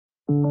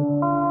I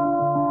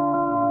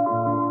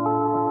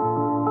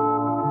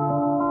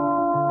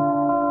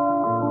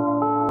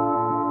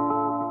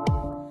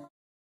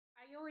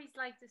always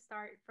like to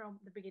start from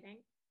the beginning.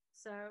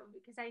 So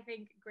because I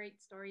think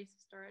great stories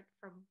start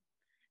from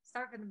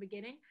the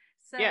beginning.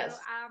 So Yes.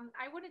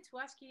 I wanted to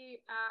ask you,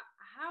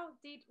 how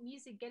did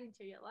music get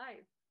into your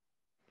life?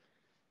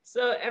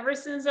 So ever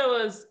since I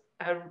was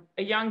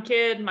a young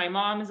kid, my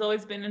mom has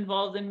always been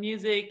involved in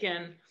music,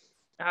 and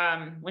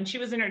when she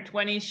was in her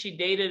 20s, she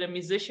dated a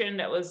musician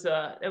that was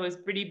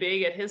pretty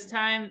big at his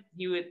time.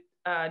 He would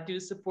do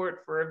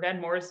support for Van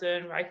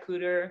Morrison, Ry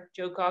Cooder,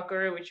 Joe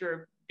Cocker, which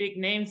were big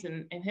names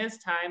in his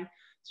time.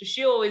 So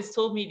she always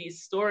told me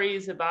these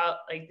stories about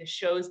like the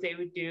shows they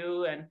would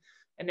do and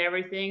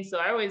everything. So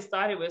I always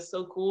thought it was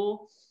so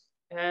cool.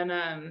 And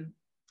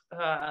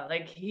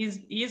like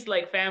he's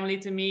like family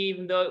to me,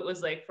 even though it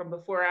was like from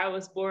before I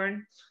was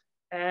born.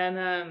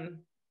 And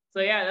so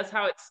yeah, that's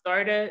how it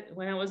started.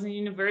 When I was in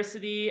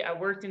university, I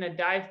worked in a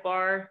dive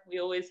bar. We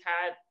always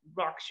had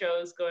rock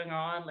shows going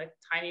on, like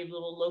tiny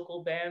little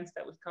local bands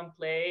that would come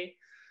play.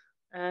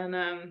 And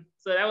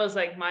so that was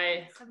like That's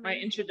my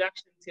amazing.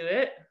 introduction to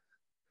it.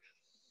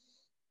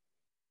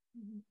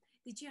 Mhm.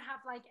 Did you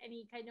have like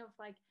any kind of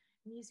like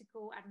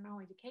musical, I don't know,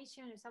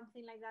 education or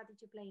something like that?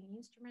 Did you play any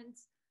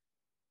instruments?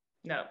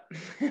 No,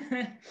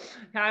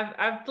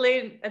 I've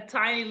played a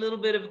tiny little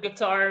bit of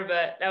guitar,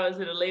 but that was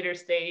at a later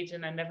stage,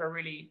 and I never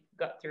really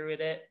got through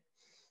with it.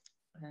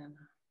 And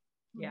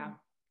yeah. Mhm.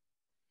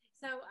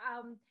 So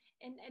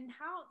and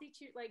how did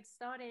you like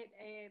started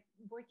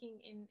working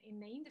in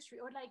the industry,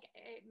 or like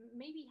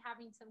maybe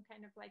having some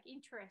kind of like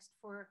interest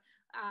for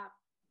uh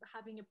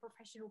having a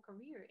professional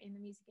career in the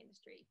music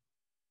industry?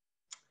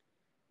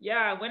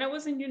 Yeah, when I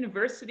was in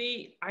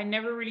university, I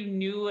never really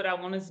knew what I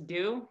wanted to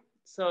do.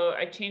 So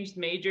I changed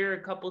major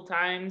a couple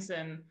times,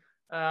 and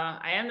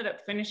I ended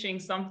up finishing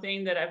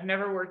something that I've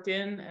never worked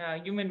in,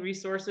 human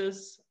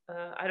resources.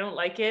 I don't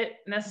like it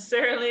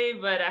necessarily,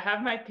 but I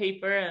have my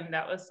paper, and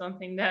that was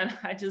something that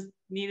I just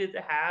needed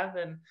to have.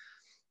 And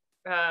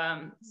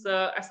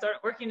so I started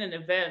working in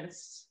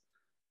events,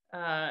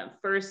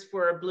 first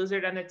for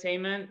Blizzard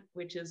Entertainment,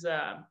 which is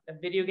a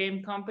video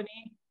game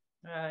company,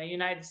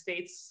 United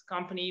States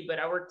company, but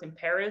I worked in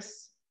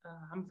Paris.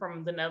 I'm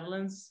from the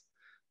Netherlands,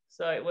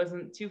 so it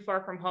wasn't too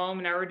far from home,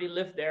 and I already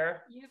lived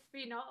there. You've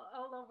been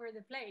all over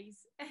the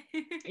place.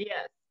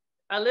 Yes,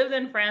 I lived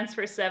in France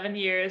for 7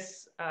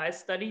 years. I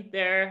studied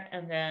there,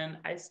 and then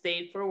I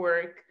stayed for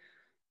work,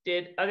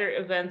 did other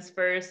events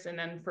first, and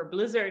then for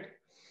Blizzard.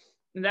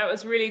 And that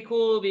was really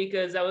cool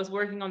because I was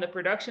working on the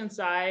production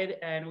side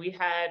and we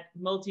had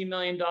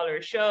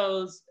multi-million-dollar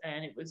shows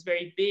and it was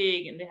very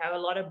big and they have a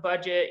lot of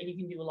budget and you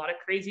can do a lot of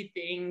crazy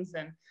things.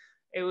 And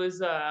it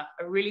was a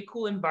really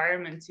cool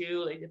environment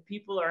too. Like the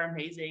people are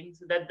amazing.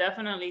 So that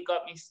definitely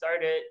got me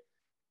started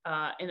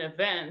in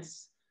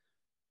events.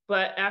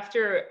 But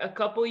after a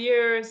couple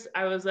years,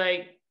 I was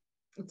like,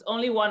 it's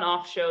only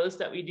one-off shows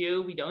that we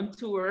do. We don't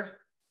tour.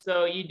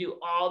 So you do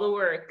all the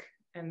work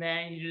and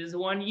then you do this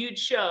one huge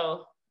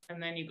show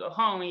and then you go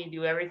home and you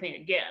do everything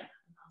again.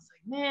 And I was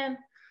like, man,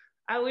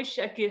 I wish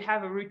I could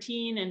have a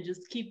routine and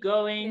just keep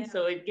going Yeah.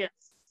 so it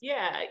gets,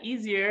 yeah,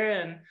 easier.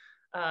 And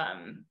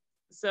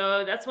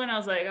so that's when I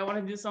was like, I want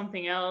to do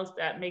something else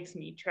that makes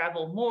me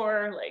travel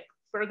more, like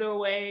further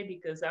away,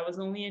 because I was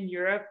only in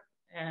Europe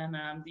and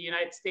the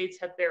United States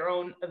had their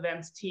own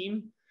events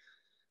team.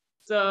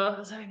 So I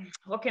was like,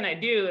 what can I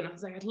do? And I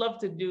was like, I'd love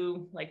to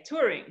do like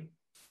touring.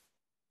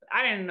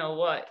 I didn't know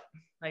what.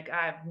 Like,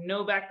 I have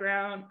no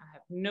background, I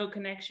have no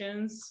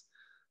connections.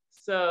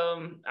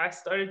 So I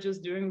started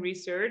just doing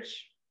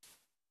research.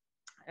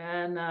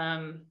 And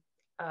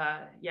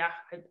yeah,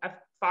 I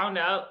found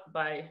out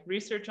by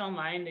research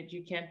online that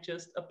you can't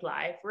just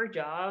apply for a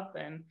job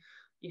and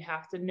you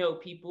have to know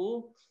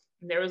people.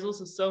 And there was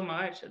also so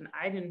much, and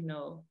I didn't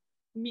know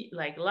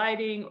like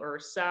lighting or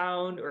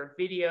sound or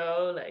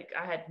video. Like,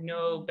 I had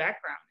no Mhm.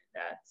 background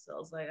in that. So I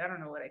was like, I don't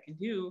know what I can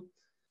do.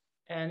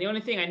 And the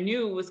only thing I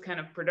knew was kind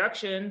of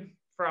production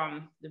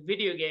from the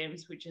video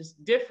games, which is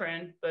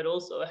different, but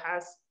also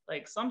has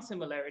like some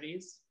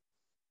similarities.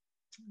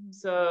 Mhm.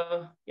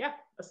 So yeah,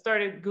 I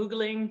started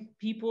Googling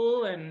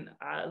people and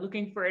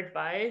looking for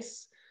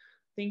advice,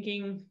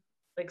 thinking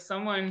like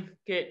someone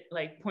could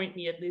like point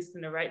me at least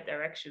in the right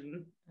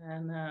direction.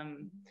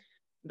 And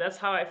that's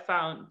how I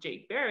found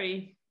Jake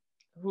Berry,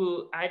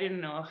 who I didn't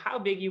know how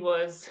big he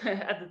was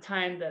at the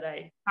time that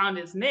I found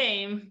his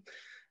name,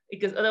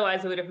 because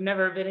otherwise I would have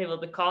never been able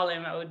to call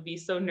him. I would be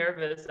so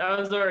nervous. I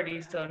was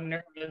already so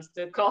nervous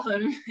to call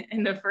him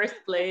in the first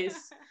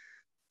place.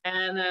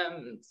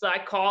 And so I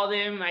called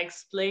him. I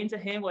explained to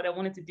him what I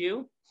wanted to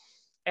do,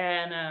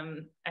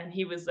 and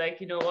he was like,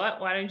 you know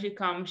what? Why don't you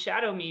come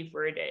shadow me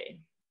for a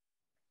day?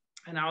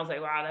 And I was like,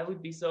 wow, that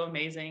would be so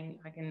amazing.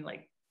 I can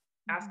like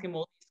ask Mhm. him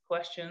all these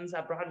questions. I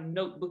brought a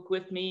notebook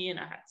with me, and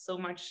I had so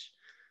much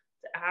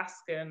to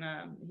ask. And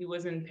he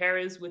was in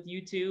Paris with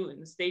U2 in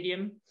the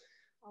stadium,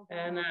 Oh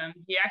and wow.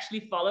 he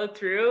actually followed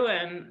through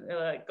and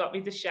got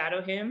me to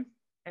shadow him.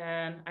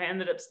 And I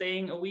ended up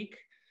staying a week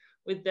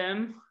with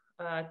them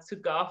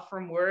took off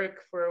from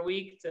work for a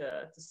week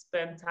to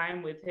spend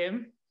time with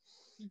him.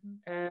 Mm-hmm.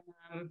 And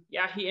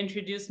yeah, he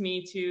introduced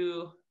me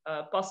to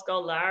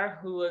Pascal Lahr,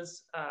 who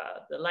was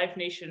the Live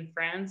Nation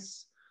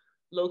France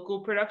local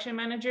production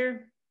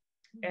manager.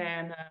 Mm-hmm.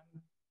 And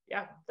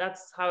yeah,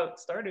 that's how it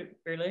started,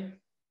 really.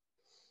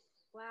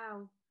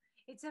 Wow.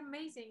 It's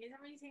amazing. It's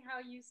amazing how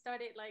you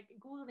started like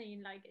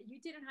Googling, like you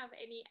didn't have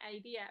any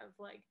idea of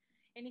like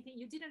anything.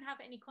 You didn't have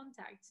any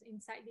contacts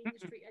inside the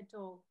Mm-mm. industry at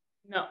all.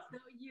 No, So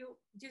you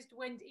just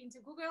went into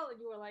Google and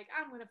you were like,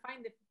 I'm gonna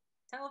find the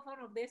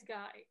telephone of this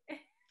guy.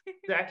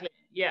 exactly.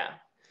 Yeah.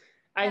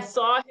 I That's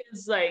saw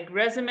his like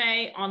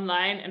resume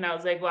online and I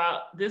was like,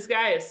 wow, this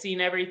guy has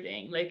seen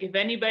everything. Like if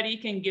anybody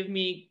can give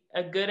me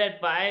a good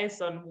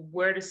advice on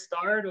where to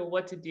start or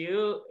what to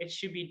do, it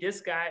should be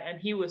this guy. And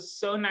he was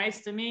so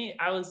nice to me.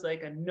 I was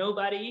like a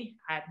nobody,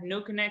 had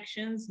no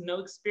connections, no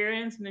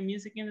experience in the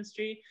music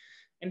industry.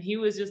 And he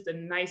was just the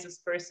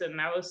nicest person.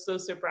 And I was so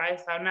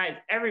surprised how nice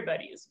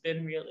everybody has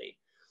been, really.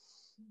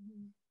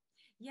 Mhm.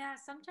 Yeah,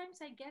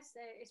 sometimes I guess,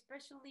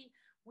 especially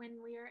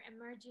when we're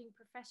emerging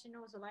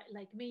professionals, or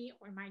like me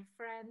or my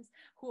friends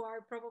who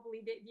are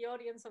probably the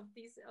audience of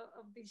this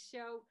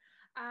show,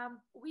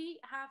 we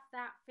have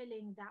that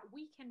feeling that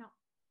we cannot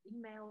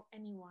email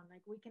anyone,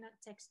 like we cannot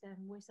text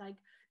them. With like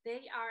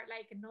they are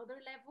like another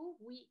level,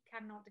 we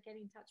cannot get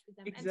in touch with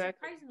them. And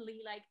Exactly.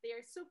 surprisingly, like they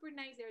are super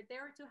nice. They're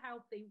there to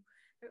help.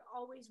 They're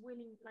always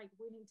willing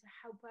to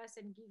help us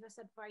and give us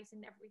advice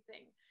and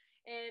everything.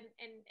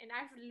 And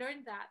I've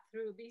learned that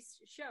through this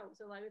show,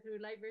 so like through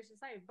Life versus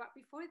Life. But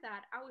before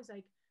that, I was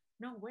like,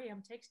 no way,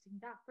 I'm texting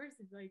that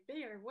person. Like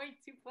they are way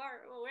too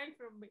far away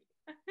from me.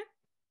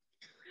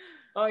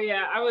 Oh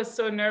yeah, I was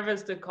so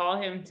nervous to call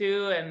him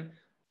too, and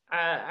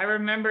I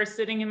remember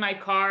sitting in my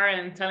car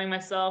and telling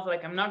myself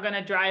like I'm not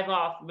gonna drive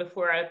off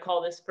before I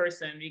call this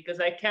person because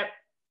I kept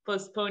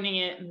postponing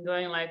it and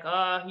going like,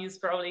 oh, he's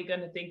probably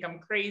gonna think I'm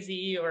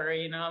crazy, or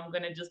I'm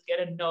gonna just get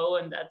a no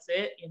and that's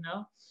it.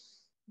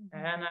 Mhm.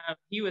 And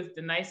he was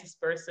the nicest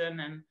person,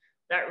 and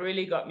that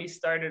really got me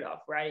started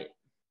off right.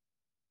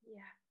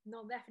 Yeah,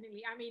 no,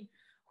 definitely. I mean,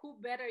 who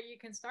better you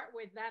can start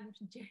with than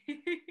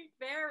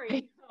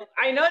Barry?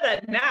 I know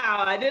that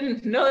now. I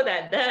didn't know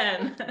that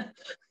then.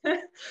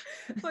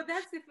 But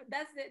that's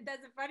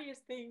the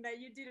funniest thing that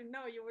you didn't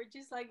know. You were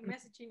just like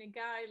messaging a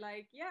guy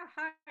like, yeah,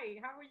 hi,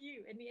 how are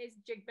you? And it's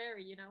Jake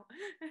Barry.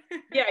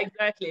 Yeah,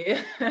 exactly.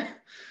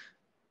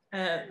 So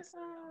Uh,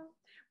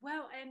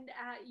 well, and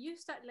you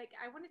start like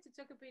I wanted to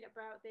talk a bit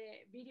about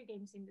the video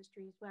games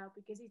industry as well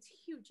because it's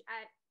huge.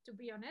 To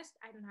be honest,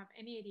 I don't have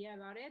any idea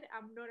about it.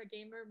 I'm not a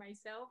gamer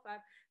myself.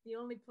 The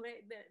only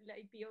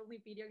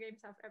video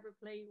games I've ever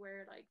played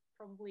were like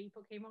probably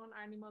Pokemon,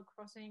 Animal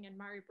Crossing, and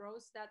Mario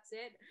Bros. That's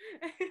it.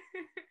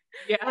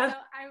 yeah. so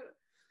I.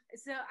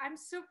 So I'm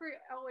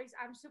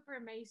super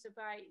amazed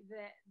by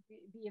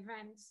the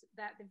events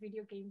that the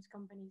video games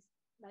companies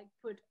like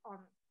put on,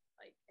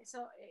 like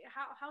so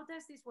how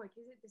does this work?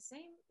 Is it the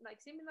same, like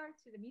similar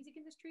to the music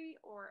industry,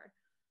 or?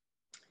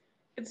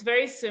 It's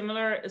very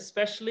similar,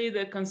 especially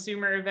the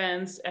consumer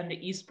events and the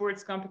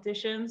esports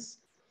competitions.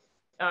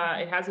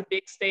 Mhm. It has a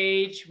big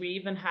stage. We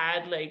even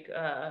had like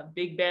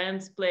big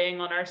bands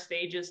playing on our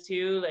stages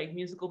too, like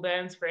musical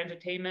bands for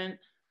entertainment.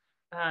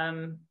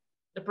 Um,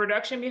 the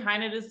production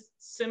behind it is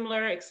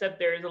similar, except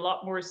there's a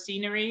lot more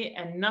scenery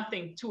and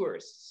nothing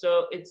tours.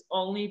 So it's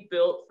only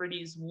built for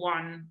these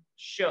one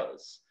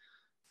shows.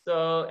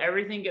 So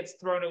everything gets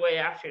thrown away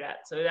after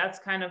that. So that's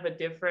kind of a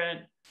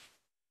different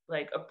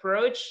like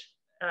approach.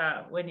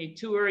 When you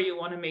tour, you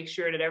want to make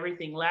sure that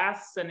everything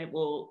lasts and it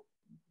will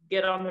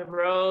get on the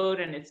road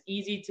and it's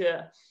easy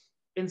to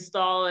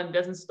install and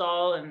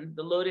disinstall, and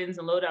the load-ins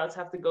and load-outs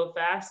have to go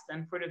fast.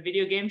 And for the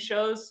video game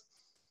shows,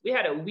 we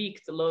had a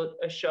week to load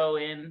a show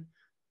in,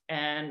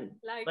 and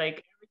Like,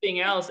 like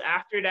everything else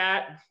after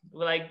that,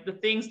 like the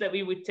things that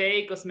we would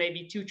take was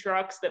maybe 2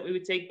 trucks that we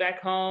would take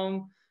back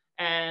home,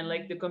 and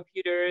like the mm,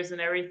 computers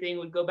and everything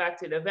would go back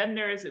to the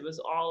vendors. It was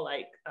all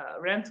like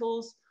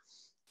rentals.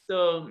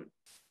 So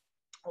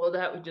all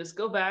that would just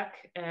go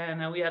back,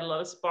 and we had a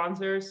lot of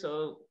sponsors,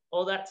 so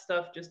all that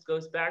stuff just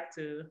goes back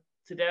to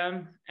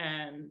them.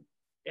 And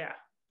yeah,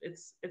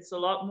 it's a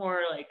lot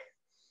more like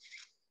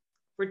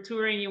for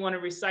touring you want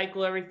to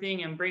recycle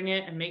everything and bring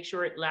it and make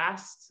sure it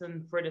lasts,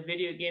 and for the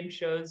video game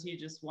shows you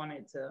just want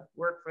it to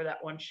work for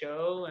that one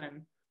show,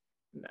 and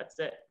that's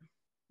it.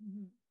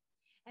 mhm.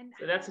 And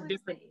So how that's a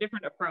was the?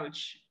 different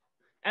approach,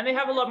 and they Yeah,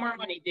 have a lot more definitely.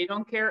 money. They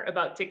don't care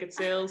about ticket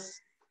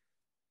sales.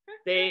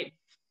 They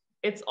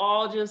It's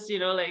all just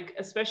like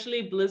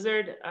especially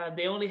Blizzard,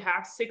 they only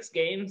have 6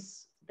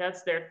 games.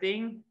 That's their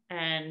thing,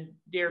 and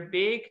they're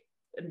big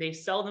and they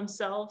sell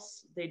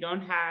themselves. They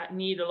don't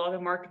need a lot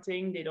of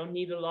marketing. They don't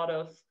need a lot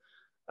of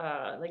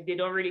like they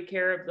don't really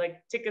care.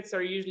 Like tickets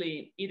are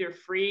usually either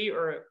free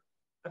or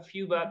a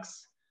few Mhm.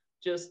 bucks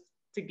just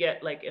to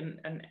get like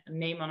a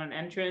name on an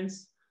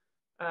entrance.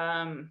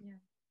 Um, Yeah.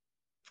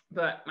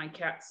 but my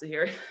cat's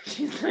here.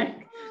 She's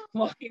like Oh,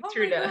 walking oh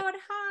through my the God!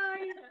 Hi.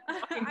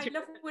 walking I through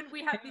love when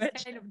we have the this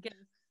image. kind of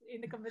guests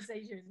in the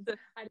conversations.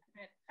 I love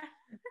it.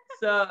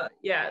 So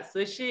yeah,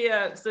 so she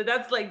so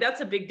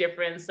that's a big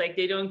difference. Like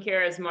they don't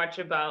care as much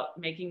about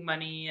making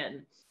money,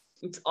 and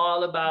it's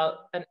all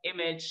about an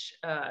image,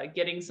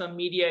 getting some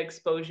media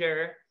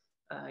exposure.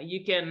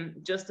 You can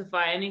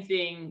justify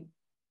anything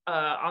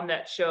on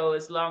that show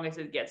as long as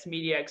it gets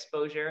media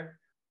exposure.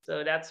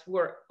 So that's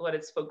what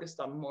it's focused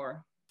on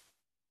more.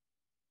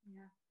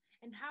 Yeah.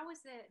 And how is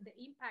the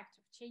impact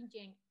of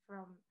changing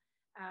from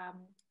um,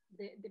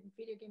 the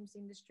video games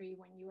industry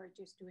when you are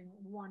just doing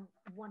one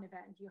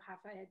event? You have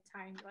a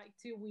time like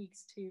 2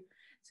 weeks to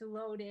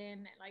load in,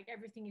 and like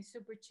everything is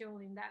super chill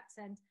in that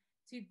sense.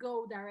 To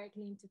go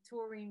directly into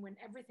touring when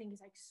everything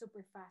is like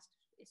super fast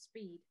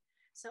speed.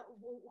 So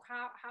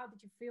how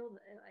did you feel?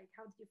 Like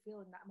how did you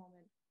feel in that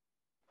moment?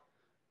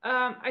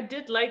 I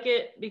did like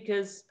it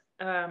because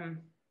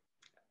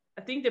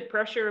I think the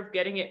pressure of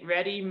getting it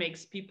ready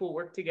makes people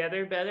work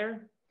together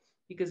better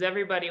because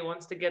everybody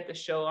wants to get the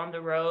show on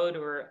the road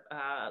or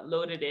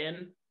loaded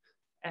in.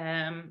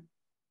 Um,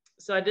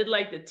 so I did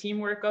like the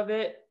teamwork of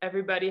it.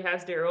 Everybody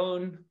has their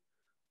own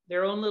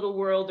little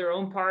world, their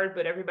own part,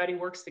 but everybody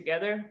works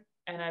together.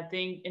 And I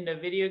think in the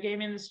video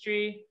game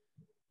industry,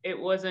 it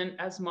wasn't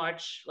as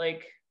much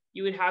like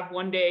you would have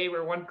one day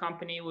where one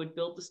company would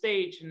build the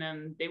stage and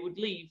then they would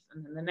leave,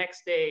 and then the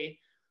next day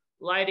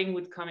lighting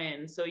would come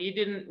in, so you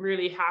didn't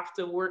really have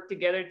to work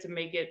together to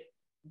make it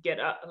get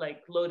up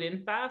like load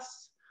in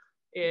fast.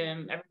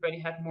 Yeah. Everybody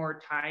had more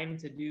time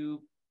to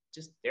do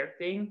just their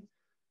thing.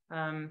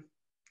 um,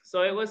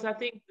 so it was, I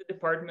think the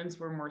departments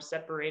were more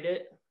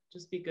separated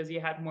just because you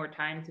had more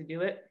time to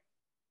do it.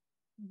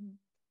 Mm-hmm.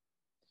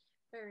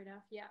 Fair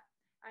enough. Yeah,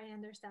 I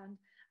understand.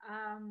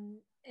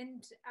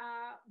 And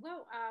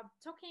well,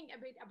 talking a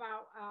bit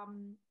about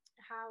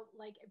how,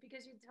 like,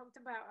 because you talked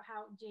about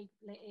how Jake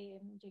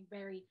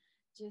Berry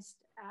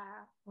just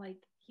like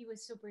he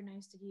was super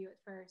nice to you at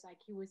first. Like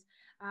he was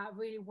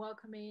really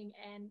welcoming,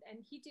 and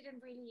he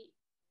didn't really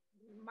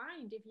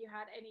mind if you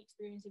had any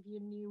experience, if you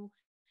knew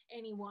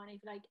anyone,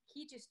 if like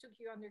he just took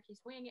you under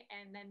his wing,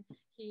 and then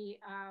he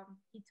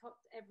taught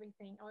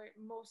everything or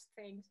most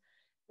things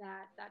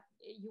that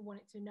you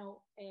wanted to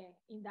know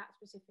in that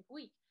specific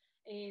week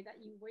that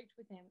you worked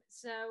with him.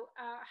 So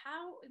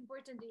how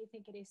important do you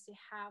think it is to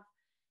have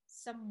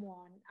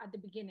someone at the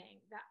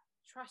beginning that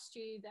trusts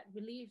you, that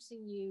believes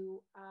in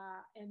you,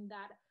 and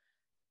that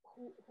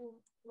who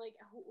like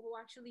who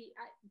actually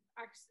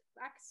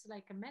acts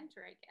like a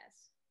mentor, I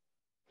guess.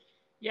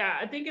 Yeah,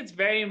 I think it's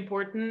very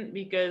important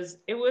because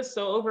it was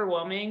so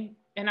overwhelming.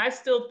 And I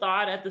still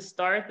thought at the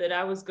start that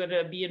I was going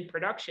to be in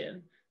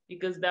production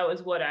because that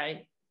was what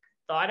I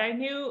thought I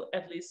knew,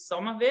 at least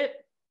some of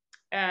it.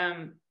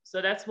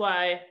 So that's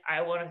why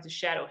I wanted to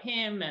shadow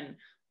him and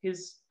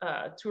his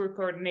tour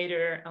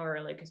coordinator,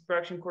 or like his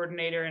production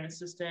coordinator and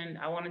assistant.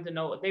 I wanted to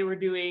know what they were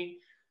doing.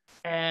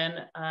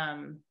 And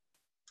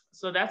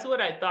so that's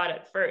what I thought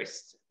at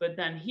first. But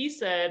then he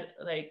said,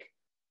 like,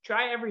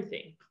 try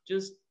everything.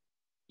 Just,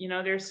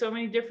 there's so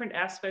many different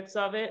aspects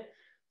of it.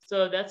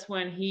 So that's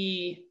when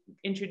he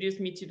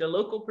introduced me to the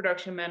local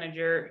production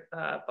manager,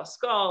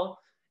 Pascal.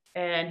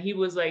 And he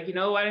was like,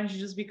 why don't you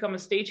just become a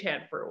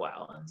stagehand for a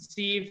while and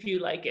see if you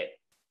like it?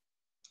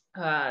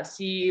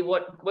 See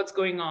what's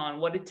going on,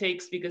 what it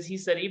takes, because he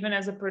said even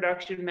as a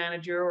production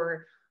manager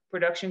or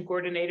production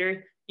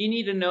coordinator, you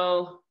need to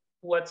know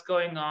what's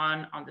going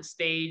on the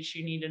stage.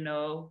 You need to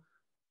know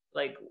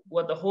like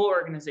what the whole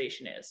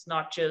organization is,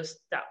 not just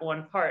that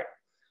one part.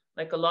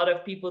 Like a lot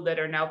of people that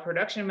are now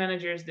production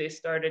managers, they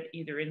started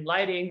either in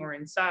lighting or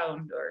in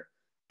sound or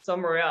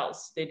somewhere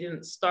else. They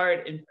didn't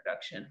start in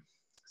production.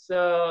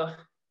 So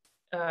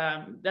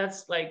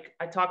that's like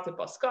I talked to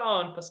Pascal,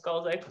 and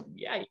Pascal's like,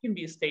 yeah, you can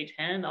be a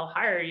stagehand. I'll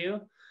hire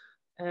you.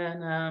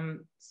 And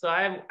so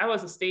I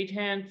was a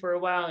stagehand for a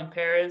while in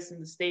Paris, in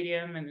the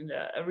stadium and in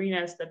the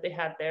arenas that they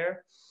had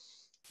there.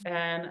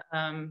 And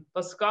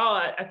Pascal,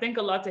 I think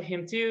a lot to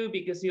him too,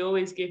 because he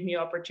always gave me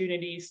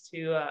opportunities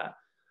to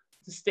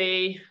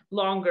stay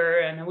longer,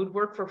 and I would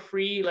work for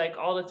free like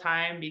all the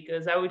time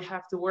because I would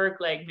have to work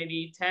like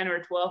maybe 10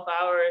 or 12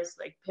 hours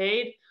like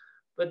paid,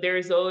 but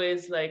there's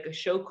always like a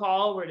show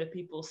call where the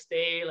people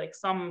stay, like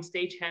some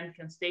stagehand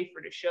can stay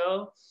for the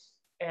show.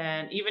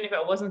 And even if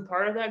I wasn't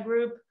part of that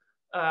group,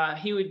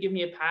 he would give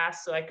me a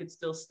pass so I could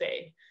still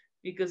stay,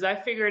 because I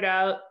figured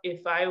out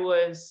if I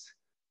was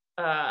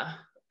uh,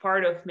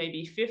 part of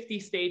maybe 50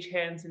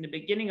 stagehands in the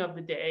beginning of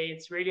the day,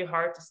 it's really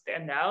hard to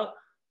stand out.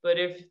 But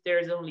if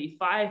there's only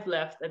 5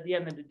 left at the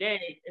end of the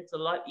day, it's a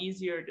lot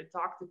easier to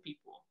talk to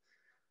people.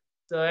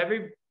 So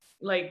every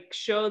like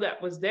show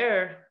that was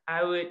there,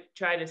 I would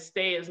try to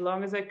stay as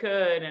long as I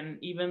could, and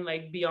even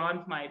like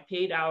beyond my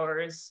paid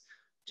hours,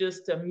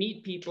 just to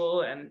meet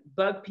people and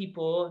bug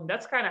people. And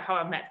that's kind of how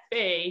I met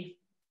Faye,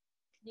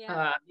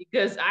 Yeah.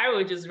 because I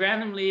would just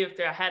randomly, if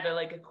I had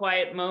like a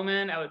quiet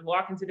moment, I would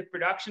walk into the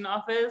production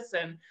office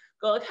and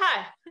go like,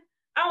 "Hi,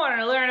 I want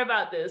to learn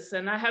about this,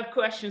 and I have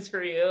questions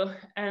for you."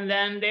 And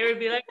then they would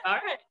be like, "All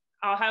right,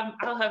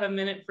 I'll have a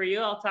minute for you.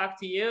 I'll talk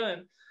to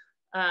you."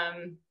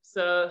 And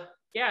so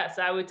yeah,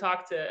 so I would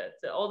talk to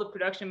all the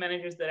production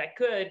managers that I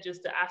could,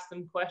 just to ask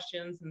them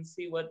questions and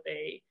see what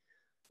they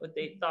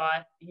Mhm.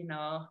 thought,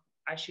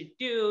 I should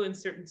do in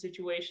certain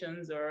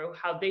situations, or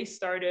how they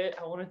started.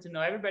 I wanted to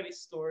know everybody's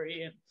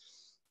story.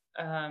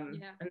 Yeah.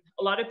 And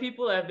a lot of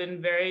people have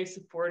been very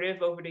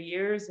supportive over the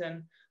years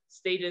and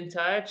stayed in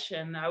touch,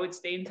 and I would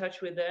stay in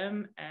touch with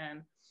them.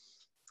 And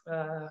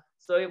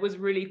so it was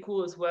really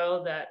cool as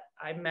well that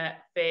I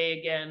met Faye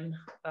again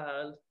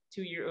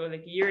 2 year or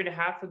like a year and a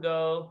half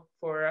ago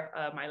for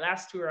my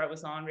last tour I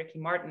was on, Ricky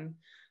Martin.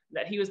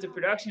 That he was the Oh,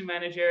 okay. production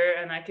manager,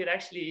 and I could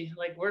actually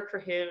like work for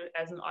him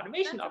as an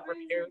automation That's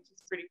operator, amazing. which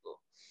is pretty cool.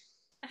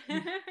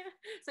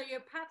 So your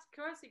paths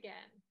cross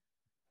again.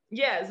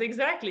 Yes,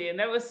 exactly, and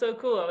that was so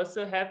cool. I was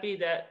so happy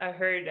that I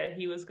heard that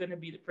he was going to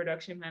be the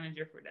production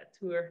manager for that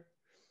tour.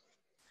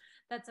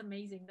 That's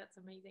amazing. That's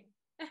amazing.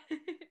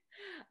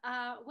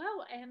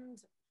 Well, and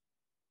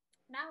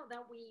now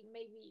that we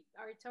maybe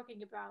are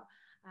talking about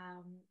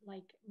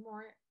like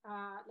more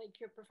like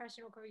your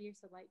professional career,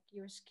 so like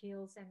your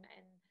skills and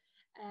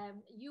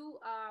you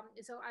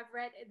so I've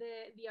read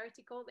the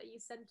article that you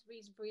sent to me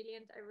is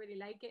brilliant. I really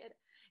like it.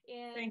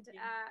 Thank And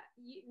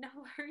you. no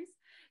worries.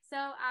 So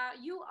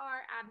you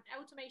are an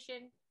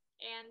automation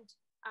and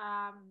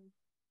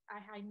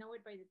I know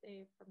it by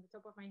from the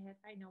top of my head.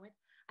 I know it.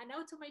 An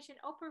automation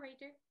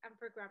operator and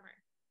programmer.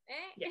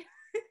 Yeah, Eh?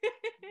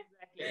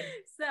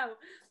 exactly. So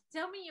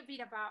tell me a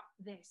bit about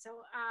this.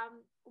 So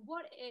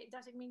what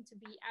does it mean to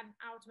be an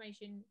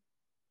automation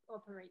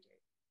operator?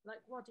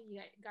 Like what do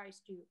you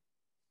guys do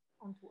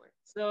on tour?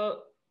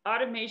 So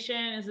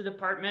automation is a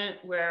department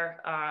where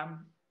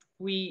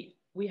we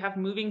have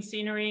moving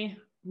scenery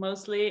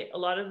mostly. A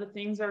lot of the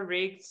things are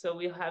rigged, so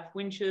we'll have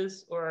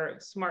winches or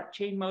smart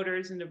chain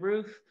motors in the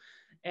roof,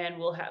 and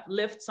we'll have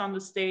lifts on the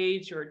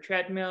stage or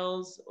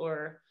treadmills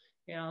or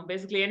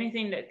basically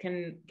anything that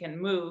can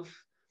move.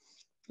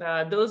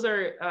 Those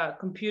are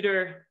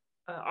computer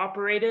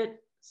operated.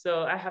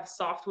 So I have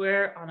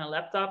software on a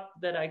laptop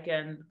that I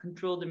can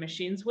control the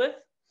machines with.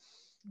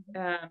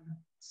 Mm-hmm. Um,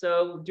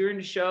 so during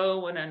the show,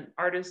 when an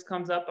artist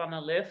comes up on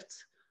a lift,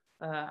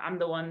 I'm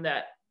the one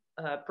that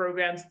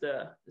programs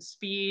the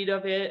speed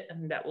of it,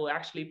 and that will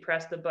actually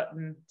press the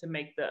button to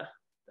make the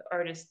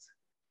artist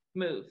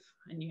move.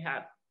 And you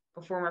have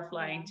performer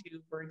flying Yeah. too,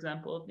 for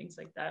example, things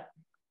like that.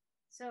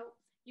 So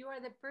you are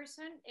the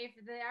person, if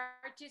the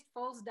artist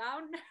falls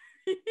down,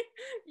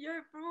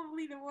 you're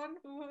probably the one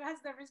who has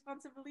the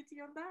responsibility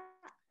on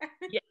that.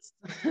 Yes,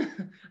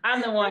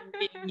 I'm the one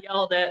being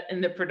yelled at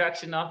in the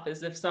production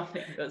office if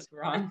something goes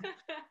wrong.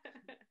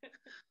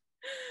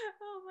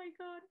 Oh my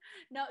god.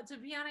 No, to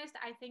be honest,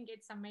 I think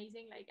it's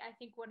amazing. Like I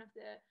think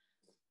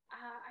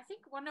I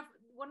think one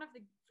of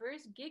the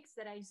first gigs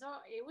that I saw,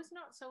 it was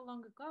not so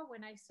long ago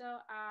when I saw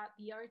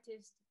the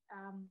artist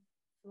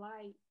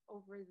fly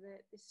over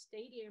the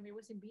stadium. It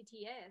was in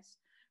BTS.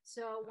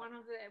 So one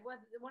of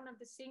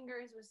the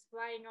singers was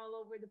flying all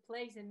over the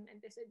place, and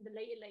this the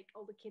lady, like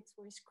all the kids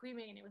were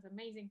screaming, and it was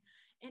amazing.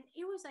 And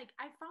it was like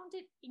I found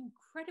it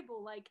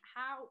incredible, like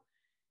how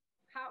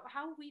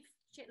we've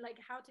like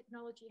how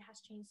technology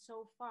has changed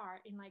so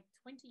far in like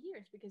 20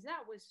 years, because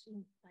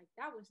like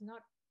that was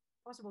not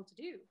possible to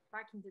do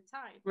back in the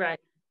time. Right.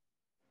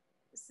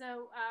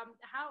 So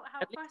how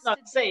At least fast not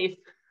did they? safe.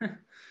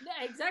 Yeah,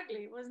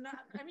 exactly. It was not.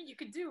 I mean, you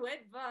could do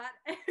it, but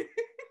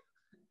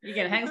You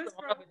can it hang was someone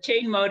from off a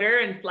chain motor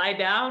and fly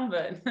down,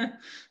 but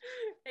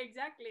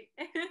exactly.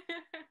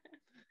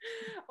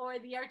 Or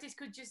the artist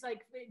could just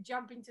like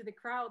jump into the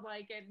crowd,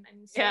 like and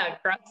surf. yeah,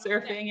 crowd Yeah,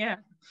 surfing, yeah.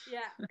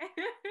 yeah.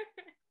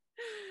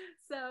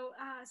 So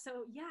so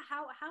yeah,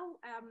 how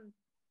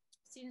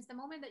since the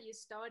moment that you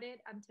started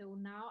until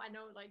now, I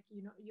know like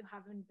you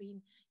haven't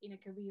been in a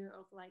career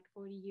of like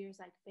 40 years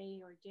like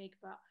Faye or Jake,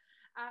 but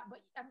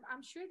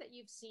I'm sure that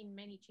you've seen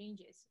many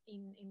changes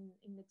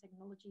in the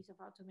technologies of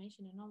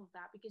automation and all of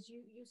that, because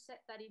you said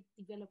that it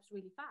develops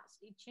really fast,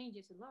 it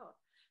changes a lot.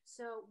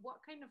 So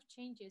what kind of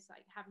changes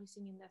like have you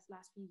seen in this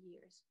last few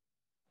years?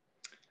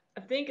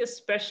 I think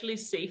especially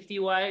safety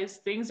wise,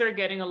 things are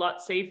getting a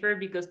lot safer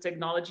because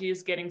technology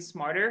is getting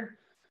smarter.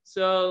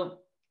 So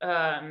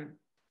um,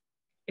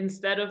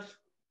 instead of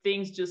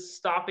things just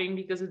stopping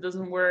because it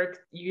doesn't work,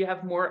 you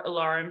have more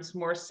alarms,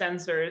 more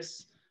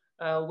sensors,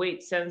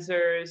 weight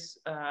sensors,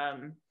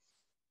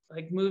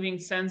 like moving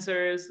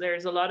sensors.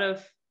 There's a lot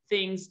of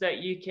things that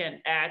you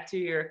can add to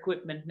your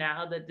equipment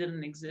now that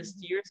didn't exist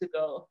Mm-hmm. years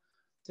ago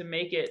to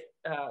make it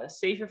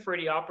safer for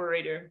the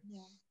operator.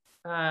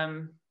 Yeah.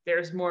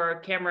 There's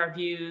more camera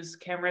views.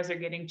 Cameras are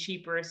getting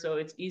cheaper, so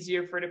it's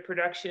easier for the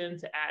production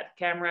to add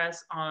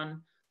cameras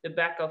on the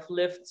back of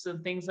lifts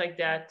and things like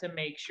that to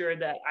make sure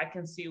that I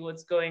can see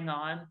what's going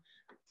on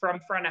from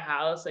front of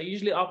house. I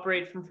usually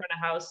operate from front of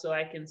house so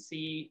I can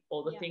see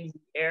all the Yeah. things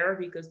in the air,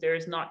 because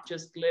there's not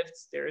just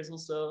lifts, there is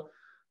also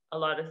a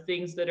lot of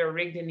things that are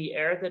rigged in the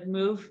air that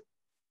move.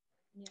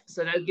 Yeah.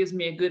 So that gives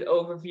me a good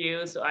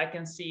overview so I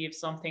can see if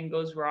something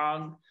goes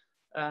wrong.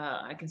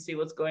 I can see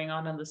what's going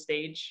on the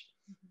stage.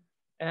 Mm-hmm.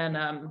 And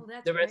Oh,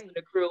 that's the rest of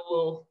great. the crew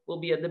will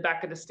be at the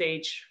back of the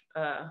stage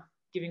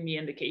giving me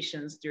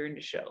indications during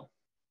the show.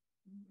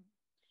 Mhm.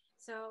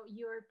 So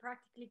you're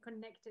practically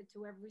connected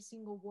to every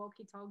single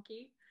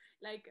walkie-talkie,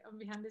 like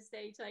behind the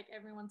stage, like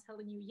everyone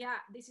telling you, yeah,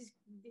 this is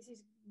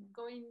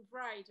going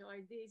right,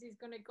 or this is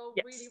gonna go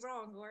really Yes.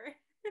 wrong, or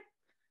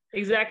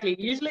Exactly.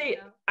 Usually,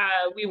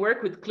 yeah, we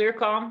work with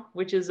ClearCom,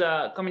 which is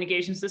a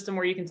communication system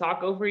where you can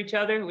talk over each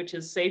other, which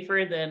is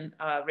safer than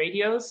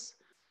radios.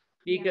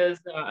 yeah, Because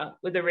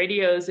with the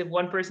radios, if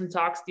one person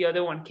talks, the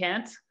other one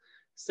can't.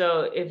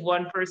 So if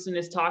one person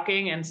is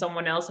talking and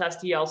someone else has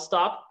to yell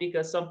stop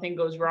because something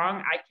goes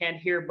wrong, I can't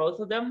hear both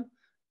of them.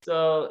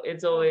 So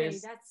it's okay,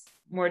 always that's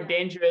more yeah.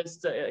 dangerous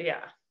to,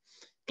 yeah.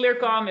 Mhm.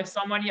 ClearCom, if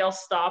someone yells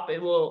stop,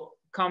 it will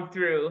come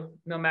through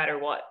no matter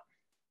what.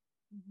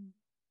 Mhm.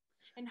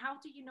 And how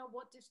do you know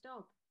what to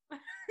stop?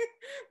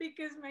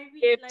 Because maybe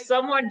If like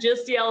someone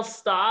just yells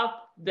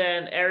stop,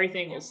 then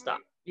everything will stop.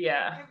 every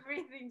Yeah.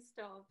 everything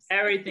stops.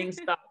 Everything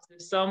stops.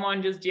 If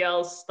someone just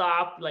yells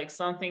stop, like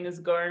something is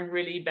going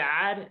really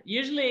bad,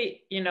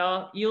 usually,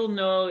 you'll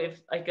know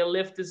if like a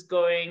lift is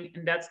going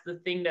and that's the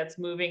thing that's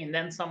moving, and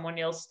then someone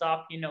yells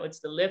stop, it's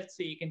the lift,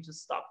 so you can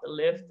just stop the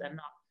lift and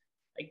not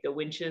like the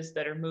winches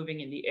that are moving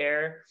in the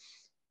air.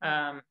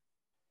 Yeah. Um,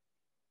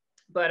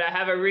 but I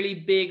have a really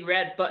big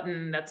red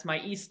button that's my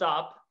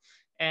e-stop,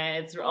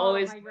 and it's Oh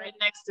always my God. right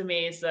next to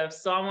me. So if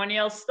someone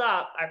yells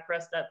stop, I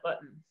press that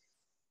button.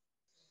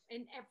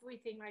 And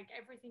everything, like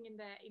everything in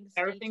the stage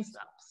Everything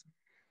stops. stops.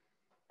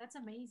 That's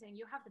amazing.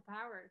 You have the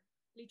power,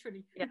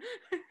 literally. Yeah.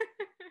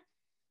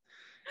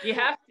 You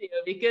have to,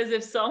 because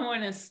if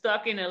someone is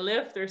stuck in a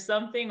lift or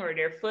something, or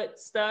their foot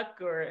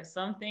stuck or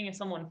something, if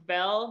someone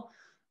fell,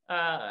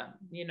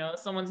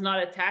 someone's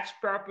not attached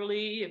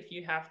properly, if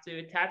you have to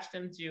attach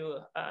them to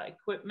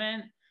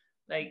equipment,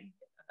 like,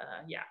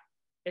 yeah,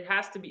 it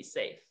has to be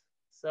safe.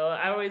 So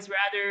I Yeah. always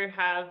rather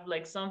have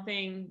like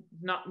something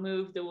not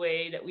move the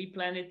way that we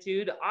plan it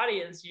to. The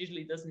audience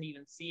usually doesn't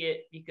even see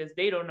it because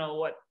they don't know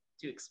what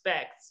to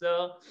expect.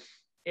 So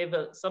if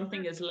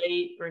something Sure. is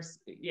late, or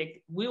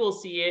like, we will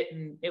see it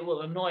and it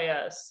will annoy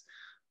us,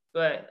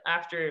 but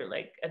after,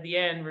 like, at the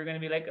end, we're going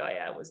to be like, oh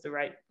yeah, it was the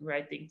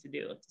right thing to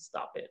do to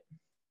stop it.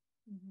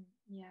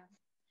 Yeah.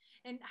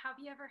 And have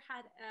you ever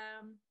had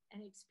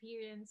an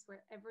experience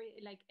where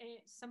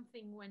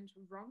something went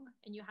wrong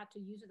and you had to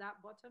use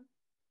that button?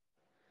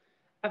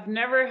 I've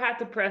never had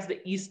to press the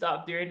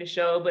e-stop during the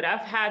show, but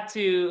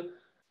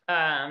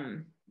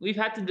we've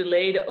had to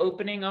delay the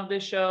opening of the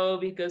show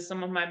because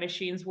some of my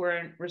machines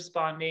weren't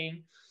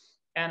responding,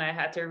 and I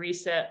had to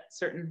reset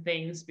certain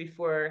things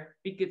before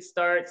we could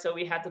start. So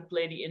we had to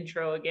play the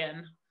intro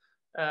again,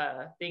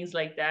 things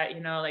like that.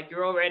 Like,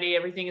 you're all ready,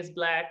 everything is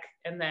black,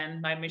 and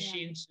then my Yeah.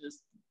 machines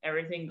just,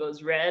 everything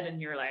goes red,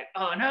 and you're like,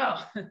 oh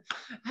no,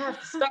 I have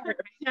to start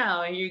right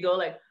now. And you go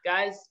like,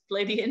 guys,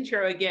 play the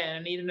intro again.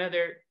 I need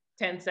another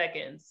 10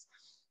 seconds.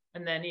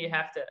 And then you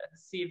have to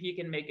see if you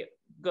can make it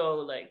go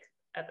like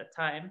at the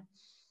time.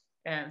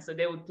 And so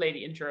they would play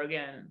the intro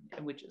again, and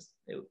it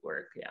would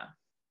work. Yeah.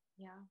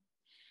 Yeah.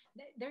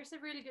 There's a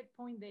really good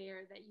point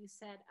there that you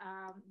said,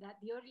 that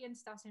the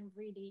audience doesn't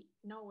really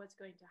know what's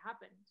going to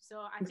happen.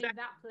 So I think Exactly.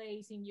 that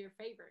plays in your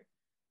favor.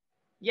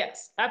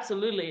 Yes,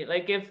 absolutely.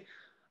 Like, if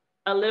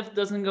a lift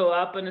doesn't go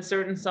up in a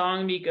certain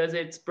song because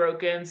it's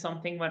broken,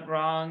 something went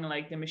wrong,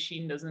 like the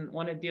machine doesn't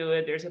want to do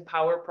it, there's a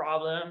power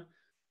problem,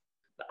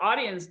 the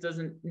audience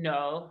doesn't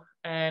know.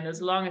 And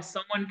as long as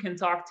someone can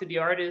talk to the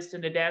artist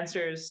and the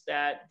dancers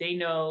that they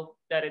know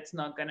that it's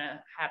not going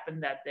to happen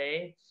that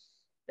day,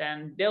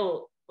 then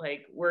they'll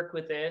like work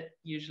with it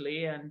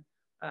usually. And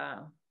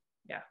uh,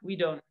 yeah, we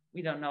don't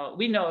know,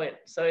 we know it.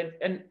 So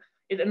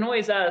it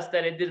annoys us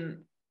that it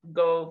didn't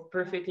go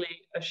Yeah. perfectly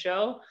a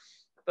show,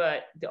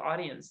 but the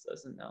audience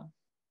doesn't know.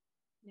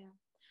 Yeah.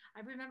 I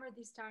remember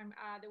this time,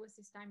 there was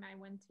this time I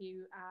went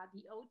to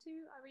the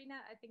O2 Arena,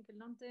 I think in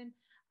London.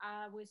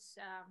 I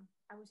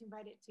was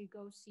invited to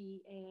go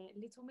see a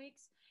Little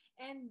Mix,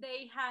 and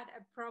they had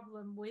a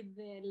problem with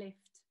the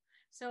lift.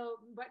 So,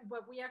 but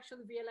what we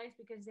actually realized,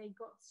 because they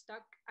got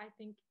stuck, I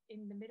think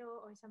in the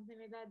middle or something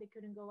like that, they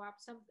couldn't go up.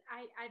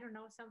 I don't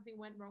know, something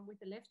went wrong with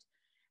the lift,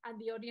 and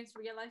the audience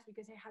realized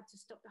because they had to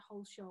stop the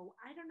whole show.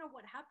 I don't know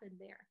what happened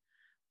there,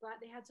 but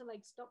they had to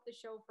like stop the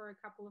show for a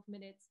couple of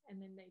minutes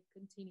and then they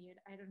continued.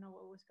 I don't know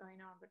what was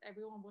going on, but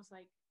everyone was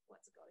like,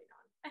 "What's going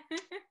on?"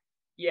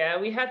 Yeah,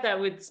 we had that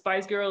with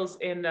Spice Girls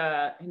in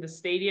the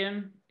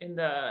stadium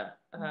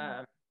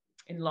Mhm.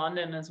 in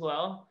London as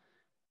well.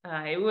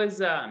 It was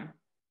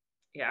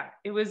yeah,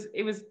 it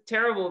was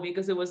terrible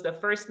because it was the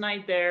first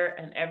night there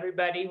and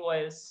everybody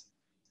was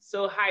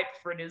so hyped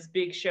for this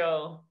big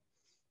show,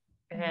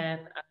 Mhm.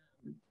 and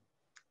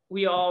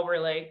we all were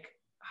like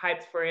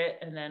hyped for it.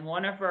 And then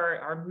one of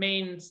our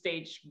main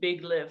stage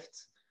big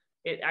lifts,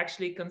 it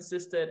actually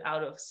consisted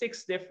out of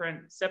 6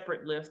 different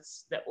separate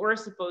lifts that were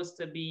supposed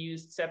to be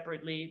used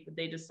separately, but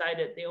they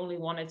decided they only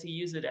wanted to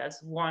use it as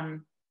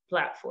one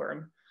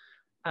platform.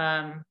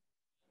 um,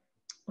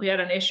 we had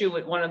an issue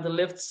with one of the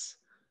lifts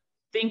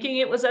thinking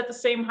it was at the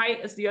same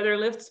height as the other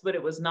lifts, but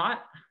it was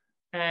not.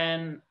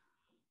 And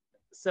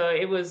so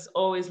it was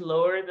always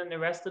lower than the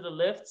rest of the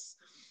lifts.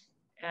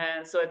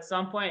 And so at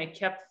some point it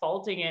kept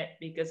faulting it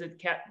because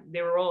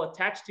they were all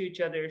attached to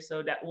each other.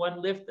 So that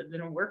one lift that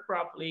didn't work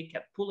properly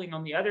kept pulling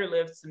on the other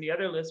lifts, and the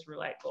other lifts were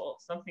like, oh,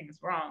 something is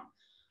wrong.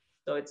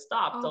 So it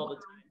stopped Oh all the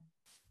wow. time.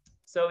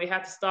 So we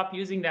had to stop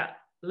using that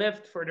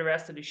lift for the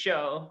rest of the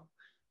show,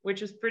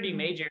 which is pretty Mhm.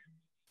 major.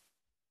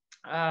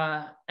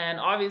 And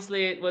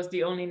obviously it was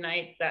the only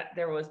night that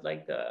there was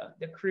like the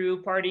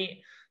crew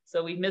party.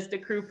 So we missed the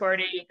crew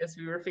party because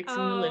we were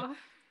fixing the lift. Oh,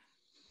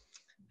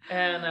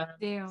 And so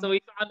damn.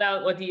 we found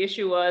out what the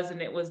issue was,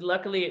 and it was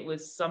luckily it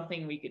was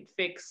something we could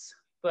fix.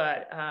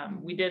 But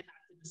we Mhm. did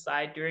have to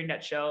decide during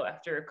that show,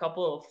 after a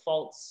couple of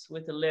faults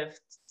with the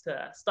lift,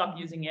 to stop Mhm.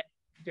 using it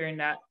during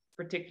that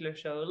particular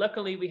show.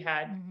 Luckily, we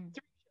had Mhm.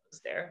 3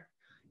 shows there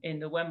in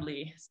the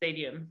Wembley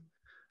Stadium.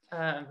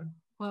 Um,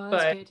 Well,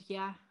 that's but good.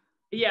 Yeah.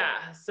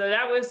 yeah, so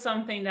that was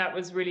something that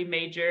was really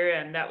major,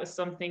 and that was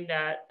something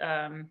that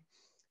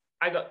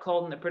I got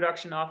called in the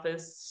production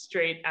office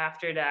straight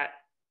after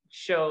that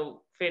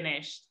show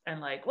finished and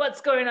like,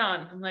 what's going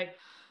on? I'm like,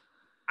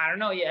 I don't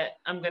know yet.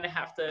 I'm gonna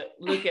have to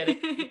look at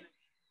it.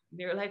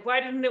 They were like,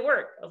 why didn't it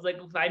work? I was like,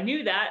 if I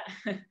knew that,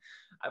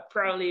 I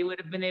probably would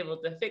have been able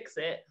to fix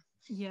it.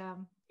 Yeah.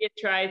 It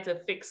tried to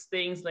fix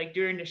things like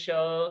during the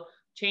show,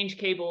 change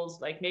cables,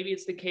 like maybe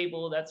it's the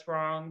cable that's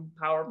wrong,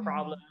 power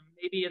problem,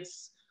 Mhm. maybe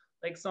it's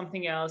like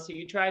something else. So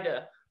you try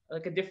to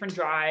like a different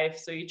drive.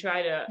 So you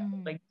try to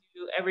Mhm. like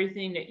do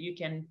everything that you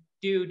can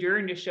do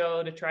during the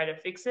show to try to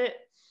fix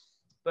it.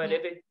 But Yeah.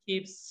 if it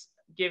keeps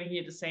giving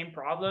you the same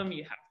problem,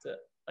 you have to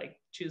like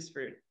choose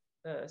for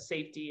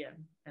safety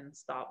and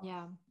stop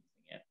Yeah.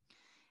 using it.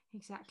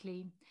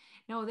 Exactly.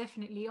 No,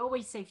 definitely.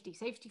 Always safety.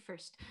 Safety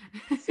first.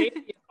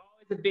 Safety is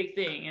always a big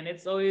thing, and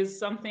it's always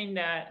something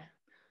that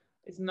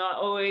is not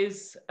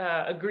always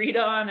agreed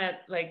on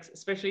at like,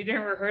 especially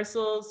during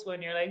rehearsals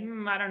when you're like,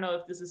 I don't know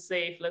if this is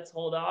safe, let's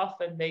hold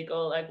off, and they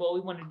go like, well, we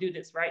want to do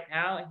this right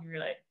now, and you're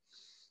like,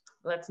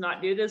 let's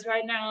not do this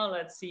right now,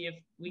 let's see if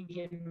we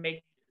Mhm. can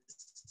make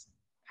this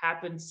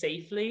happen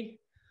safely.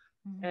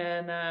 Mhm.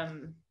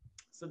 And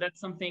so that's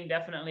something,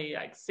 definitely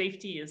like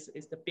safety is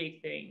the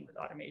big thing with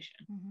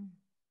automation. Mhm.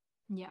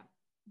 Yeah,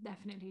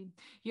 definitely.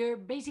 You're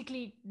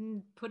basically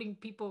putting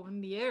people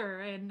in the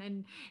air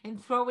and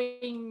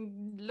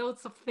throwing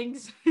loads of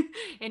things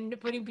and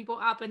putting people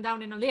up and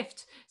down in a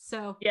lift.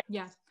 So Yes,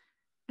 yeah.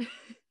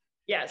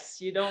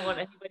 yes, you don't want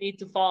anybody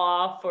to fall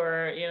off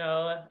or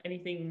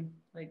anything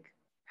like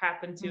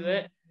happen to Mhm.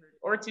 it,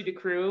 or to the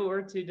crew,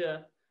 or to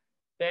the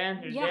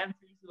band or Yeah.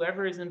 dancers,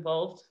 whoever is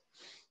involved.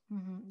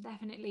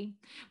 Definitely.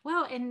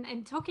 Well,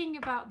 and talking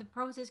about the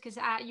process, because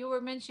you were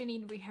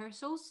mentioning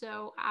rehearsals.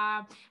 So,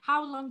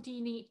 how long do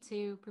you need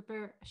to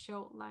prepare a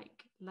show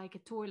like a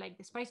tour, like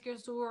the Spice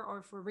Girls tour,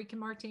 or for Rick and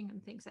Martin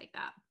and things like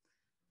that?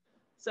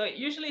 So it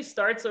usually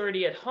starts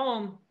already at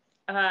home.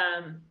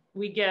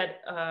 We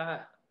get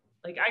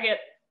like I get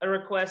a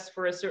request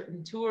for a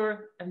certain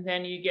tour, and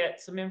then you get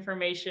some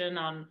information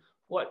on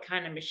what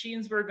kind of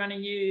machines we're going to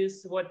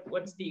use,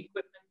 what's the Mhm.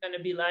 equipment going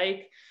to be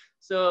like.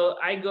 So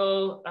I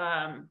go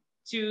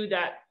to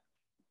that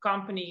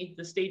company,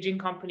 the staging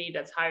company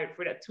that's hired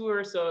for that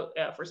tour. So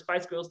for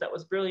Spice Girls, that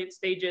was Brilliant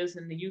Stages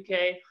in the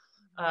UK.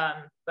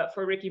 But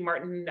for Ricky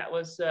Martin, that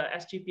was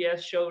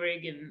SGPS Show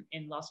Rig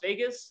in Las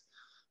Vegas.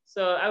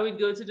 So I would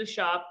go to the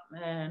shop,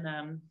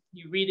 and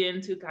you read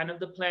into kind of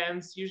the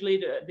plans. Usually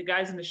the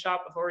guys in the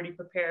shop have already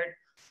prepared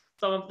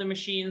some of the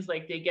machines,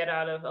 like they get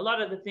out of, a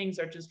lot of the things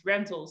are just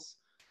rentals.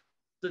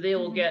 So they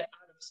will Mhm. get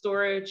out of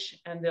storage,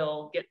 and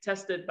they'll get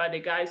tested by the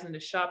guys in the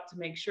shop to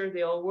make sure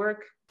they all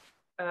work.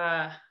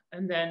 Uh,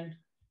 and then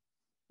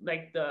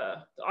like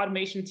the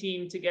automation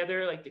team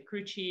together, like the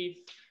crew chief,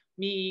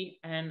 me,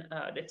 and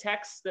the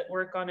techs that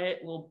work on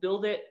it will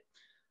build it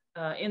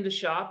in the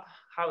shop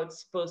how it's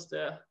supposed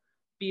to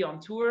be on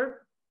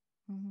tour.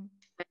 Mhm.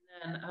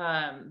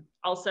 And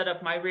I'll set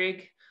up my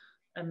rig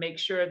and make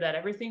sure that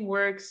everything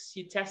works.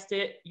 You test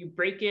it, you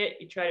break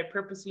it, you try to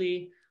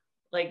purposely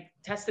like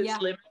test its Yeah.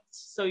 limits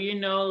so you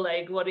know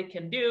like what it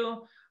can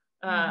do.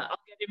 Mhm.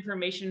 I'll get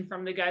information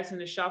from the guys in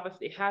the shop if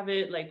they have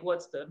it, like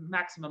what's the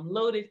maximum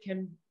load it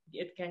can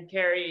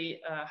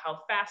carry,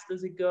 how fast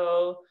does it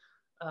go,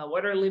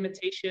 what are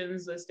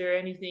limitations, is there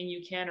anything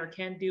you can or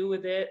can't do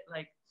with it,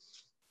 like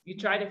you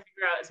try to Mhm.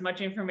 figure out as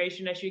much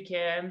information as you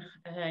can,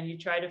 and you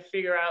try to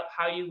figure out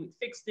how you would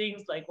fix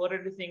things, like what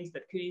are the things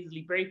that could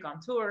easily break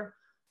on tour,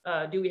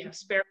 do we have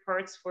spare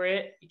parts for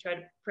it, you try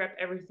to prep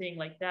everything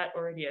like that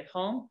already at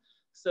home,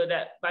 so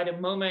that by the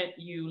moment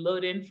you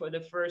load in for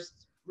the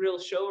first real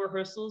show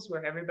rehearsals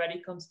where everybody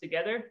comes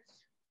together,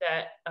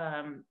 that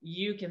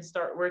you can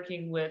start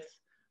working with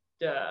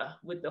the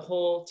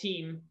whole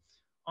team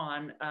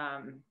on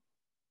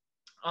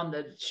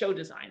the show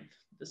design,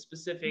 the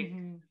specific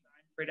Mhm.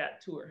 design for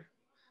that tour.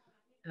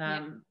 Yeah.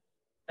 um,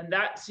 and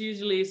that's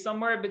usually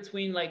somewhere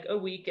between like a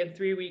week and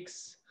 3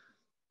 weeks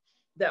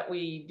that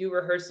we do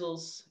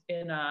rehearsals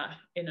in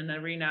an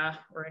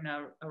arena or in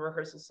a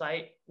rehearsal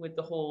site with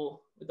the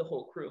whole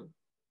crew.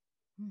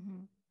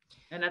 Mhm.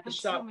 And at the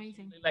That's so shop, it's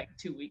amazing. usually like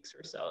 2 weeks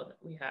or so that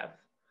we have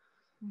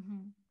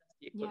Mhm.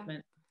 the Yeah.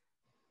 equipment.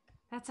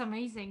 That's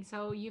amazing.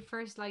 So you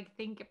first like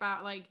think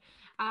about like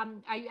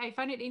I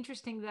find it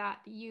interesting that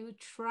you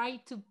try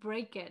to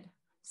break it.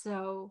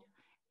 So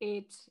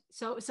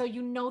so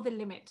you know the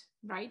limit,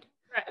 right?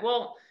 Right.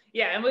 Well,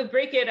 yeah, and with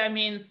break it, I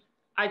mean,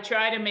 I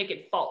try to make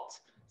it fault.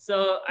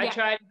 So I Yeah.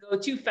 try to go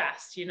too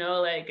fast, you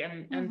know, like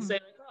and Mm-hmm. say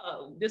like,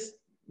 oh, this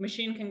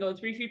machine can go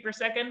 3 feet per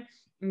second.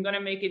 I'm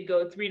gonna make it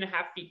go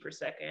 3.5 feet per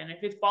second. And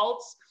if it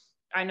faults,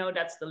 I know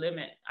that's the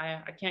limit.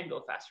 I can't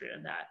go faster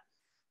than that.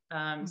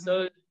 Mm-hmm.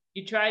 So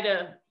you try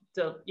to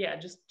yeah,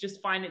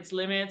 just find its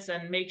limits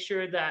and make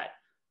sure that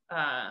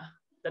uh,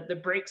 that the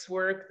brakes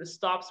work, the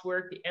stops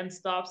work, the end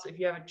stops. If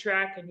you have a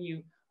track and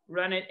you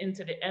run it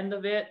into the end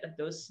of it, that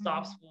those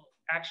stops Mm-hmm. will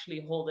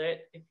actually hold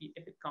it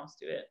if it comes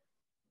to it.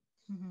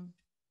 Mm-hmm.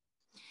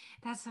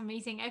 That's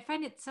amazing. I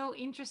find it so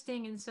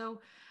interesting and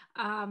so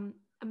um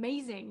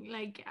amazing.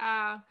 Like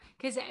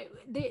because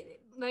they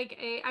like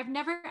I've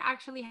never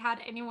actually had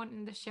anyone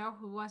in the show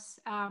who was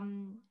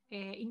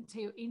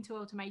into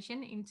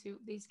automation, into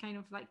this kind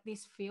of like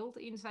this field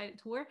inside a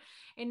tour,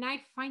 and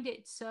I find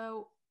it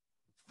so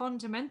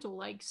fundamental,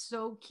 like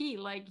so key.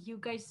 Like you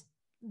guys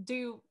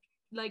do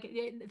like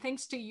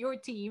thanks to your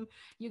team,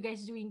 you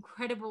guys do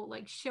incredible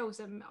like shows,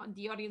 and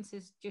the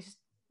audiences just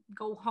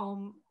go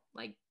home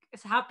like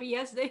as happy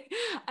as they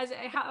as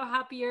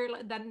happier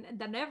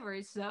than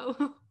ever. So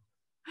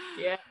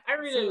Yeah, I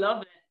really so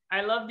love it.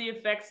 I love the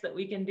effects that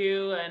we can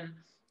do, and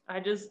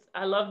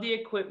I love the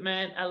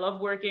equipment. I love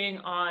working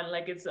on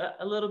like it's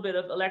a little bit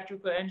of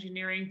electrical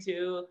engineering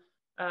too.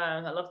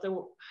 I love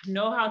to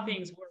know how mhm,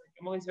 things work.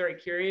 I'm always very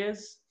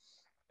curious.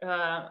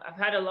 I've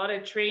had a lot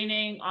of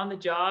training on the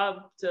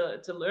job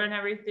to learn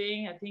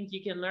everything. I think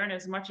you can learn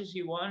as much as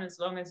you want as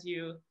long as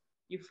you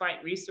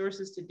find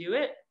resources to do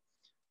it.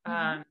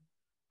 mhm, Um,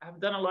 I've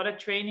done a lot of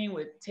training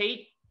with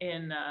Tate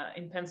in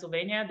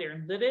Pennsylvania. They're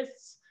in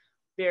Lititz.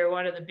 They're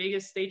one of the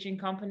biggest staging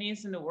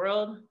companies in the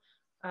world.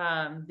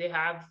 They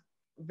have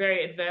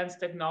very advanced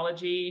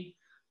technology.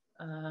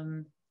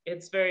 Um,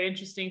 it's very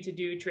interesting to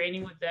do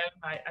training with them.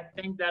 I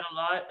think that a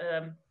lot.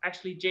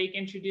 Actually, Jake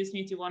introduced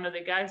me to one of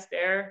the guys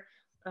there,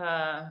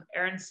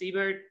 Aaron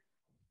Siebert.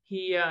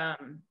 He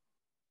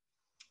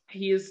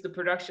he is the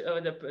production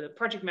the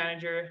project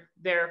manager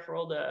there for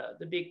all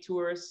the big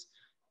tours,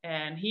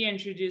 and he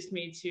introduced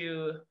me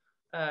to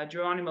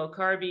Geronimo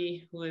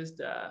Carby, who is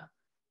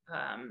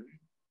um,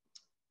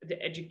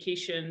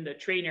 the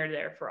trainer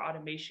there for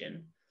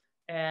automation.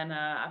 And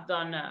I've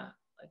done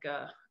like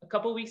a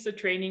couple weeks of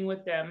training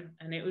with them,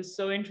 and it was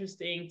so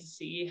interesting to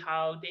see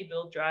how they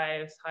build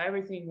drives, how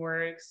everything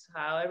works,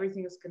 how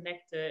everything is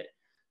connected,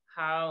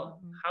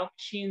 mhm, how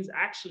machines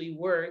actually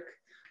work,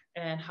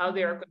 and how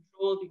they are mhm,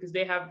 controlled because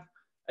they have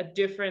a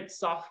different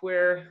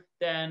software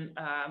than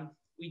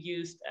we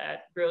used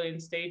at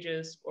Brilliant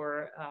Stages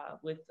or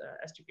with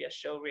SGPS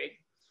Show Rig.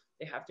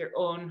 They have their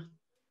own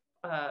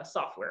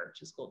software,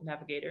 which is called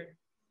Navigator,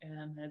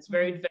 and it's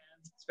very mhm,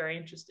 advanced. It's very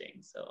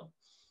interesting. So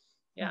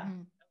yeah,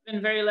 mhm. I've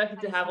been very lucky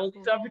That to is have so all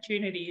these cool.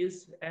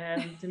 opportunities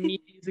and to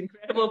meet these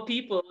incredible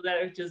people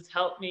that have just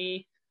helped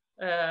me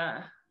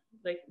uh,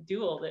 like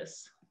do all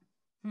this.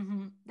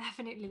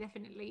 Definitely,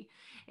 definitely.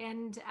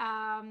 And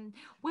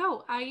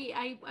well,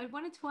 I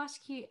wanted to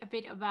ask you a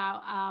bit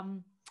about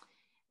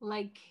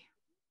like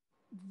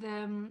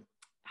the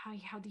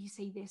how do you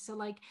say this, so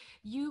like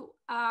you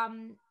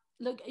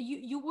look,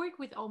 you work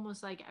with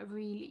almost like a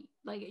really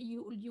like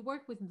you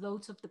work with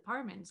loads of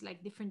departments,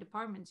 like different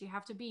departments. You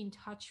have to be in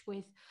touch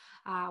with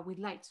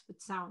lights,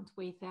 with sound,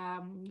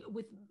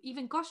 with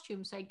even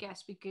costumes, I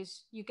guess,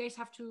 because you guys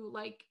have to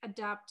like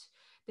adapt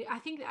I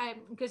think I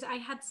because I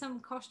had some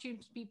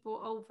costumes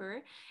people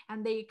over,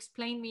 and they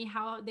explained me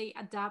how they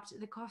adapt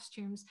the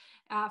costumes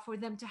for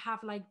them to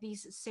have like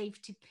these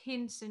safety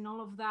pins and all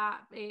of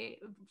that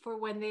for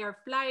when they are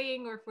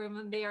flying or for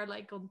when they are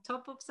like on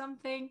top of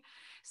something.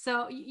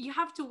 So you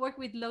have to work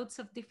with loads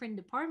of different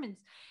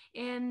departments.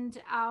 And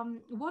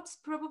what's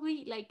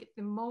probably like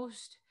the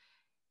most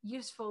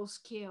useful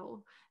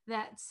skill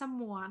that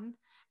someone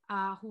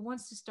who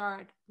wants to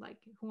start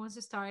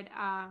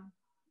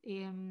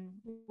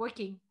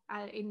working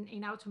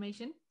in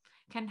automation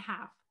can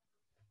have?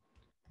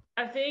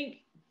 I think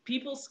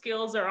people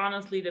skills are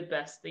honestly the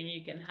best thing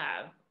you can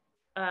have.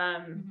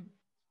 Um, Mhm.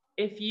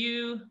 if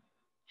you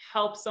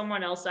help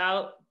someone else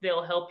out,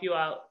 they'll help you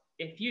out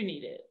if you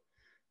need it.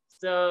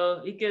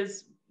 So,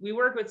 because we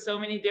work with so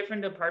many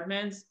different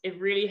departments, it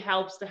really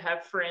helps to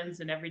have friends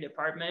in every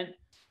department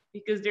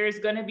because there's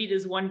going to be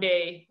this one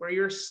day where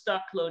you're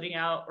stuck loading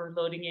out or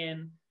loading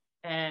in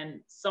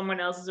and someone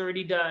else is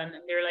already done.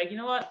 And they're like, you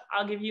know what?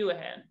 I'll give you a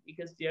hand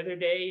because the other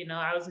day, you know,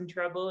 I was in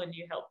trouble and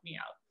you helped me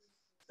out.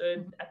 So,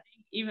 Mhm. I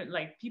think even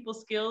like people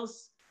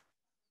skills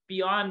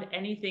beyond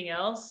anything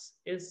else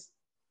is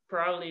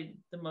probably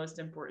the most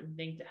important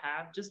thing to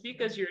have just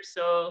because you're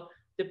so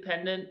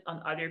dependent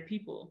on other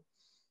people.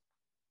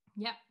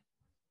 Yeah,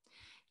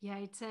 yeah,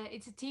 it's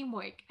a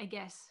teamwork, I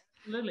guess.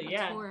 Absolutely, But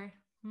yeah, for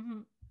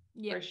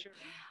yeah. for sure.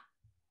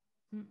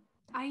 Mm.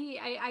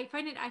 I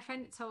find it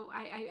so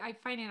I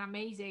find it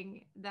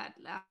amazing that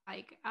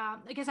like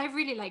because I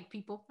really like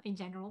people in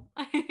general.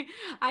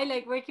 I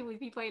like working with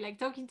people, I like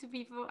talking to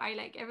people, I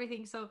like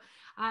everything. So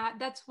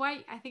that's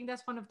why I think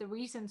that's one of the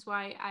reasons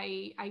why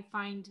I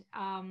find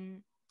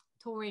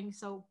touring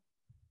so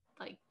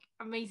like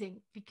amazing,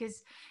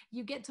 because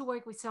you get to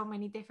work with so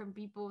many different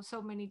people,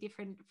 so many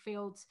different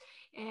fields,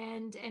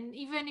 and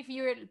even if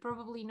you're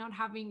probably not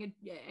having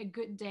a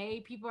good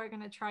day, people are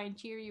going to try and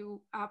cheer you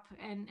up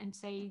and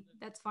say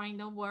that's fine,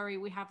 don't worry,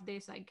 we have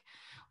this, like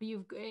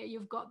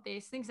you've got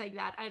this, things like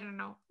that. I don't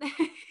know.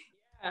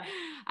 Yeah.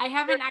 I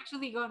haven't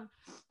actually gone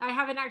I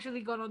haven't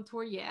actually gone on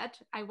tour yet.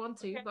 I want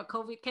to, Okay. but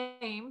COVID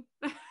came.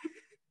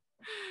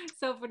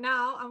 So for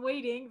now I'm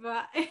waiting,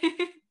 but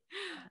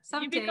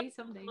You become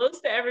someday. close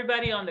to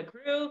everybody on the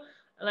crew.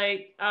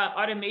 Like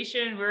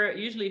automation, we're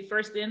usually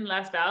first in,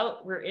 last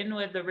out. We're in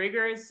with the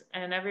riggers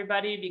and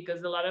everybody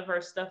because a lot of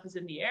our stuff is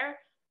in the air,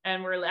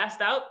 and we're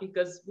last out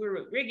because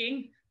we're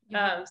rigging.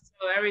 Yeah.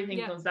 So everything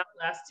Yeah. comes out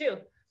last too.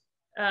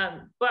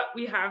 But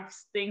we have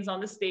things on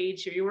the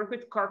stage. You work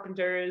with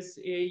carpenters.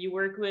 You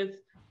work with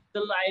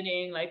the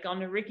lighting. Like on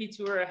the Ricky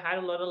tour, I had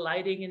a lot of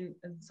lighting in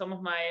some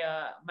of my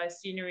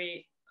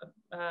scenery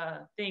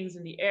things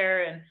in the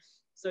air, and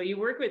so you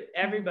work with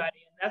Mm-hmm. everybody,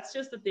 and that's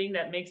just the thing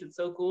that makes it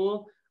so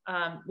cool.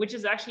 Which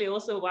is actually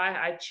also why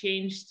I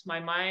changed my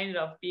mind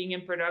of being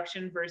in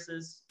production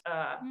versus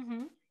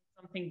Mm-hmm.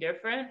 something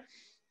different.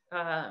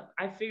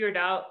 I figured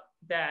out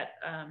that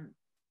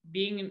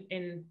being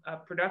in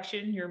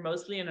production, you're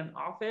mostly in an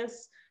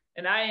office,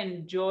 and I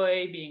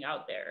enjoy being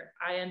out there.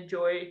 I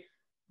enjoy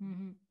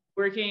Mm-hmm.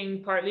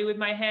 working partly with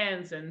my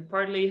hands and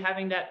partly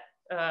having that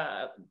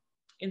uh,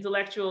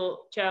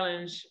 intellectual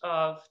challenge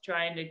of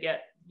trying to get,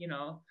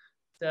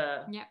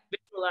 the Yeah.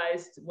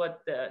 visualized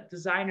what the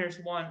designers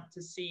want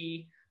to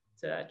see,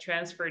 to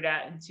transfer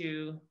that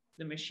into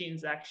the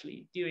machines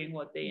actually doing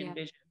what they Yeah.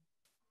 envision,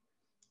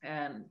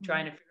 and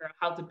trying Mm-hmm. to figure out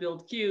how to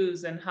build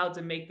cues and how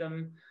to make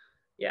them,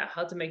 yeah,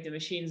 how to make the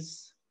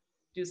machines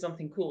do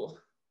something cool.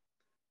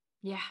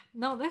 Yeah.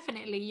 No,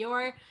 definitely.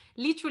 You're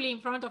literally in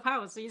front of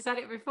house. You said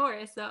it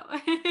before. So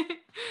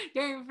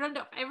you're in front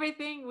of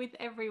everything with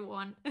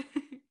everyone.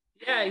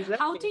 Yeah,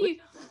 How exactly, do which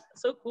you,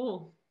 is so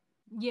cool.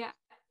 yeah.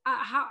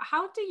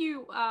 How do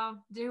you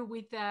do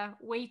with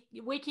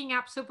waking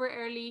up super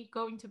early,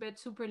 going to bed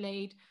super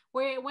late?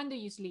 When do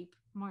you sleep,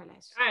 more or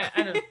less?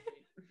 I don't sleep.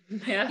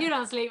 Yeah. You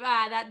don't sleep.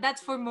 Ah,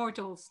 that's for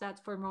mortals. That's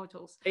for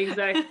mortals.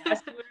 Exactly. I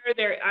swear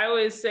there, I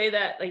always say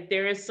that like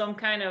there is some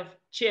kind of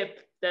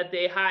chip that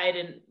they hide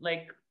in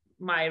like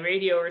my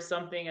radio or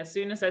something. As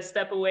soon as I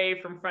step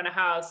away from front of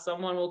house,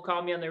 someone will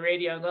call me on the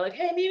radio and go like,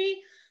 "Hey, Mimi,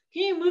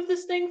 can you move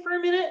this thing for a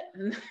minute?"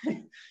 And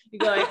you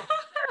go like,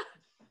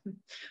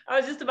 "I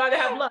was just about to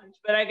have lunch,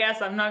 but I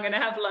guess I'm not gonna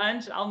have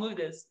lunch. I'll move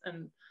this."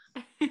 And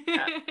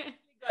yeah,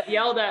 got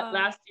yelled at uh,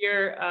 last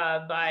year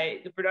by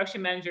the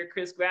production manager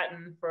Chris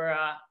Gratton for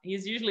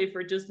he's usually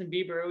for Justin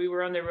Bieber. We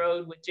were on the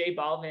road with J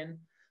Balvin,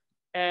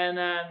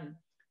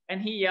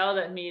 and he yelled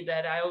at me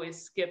that I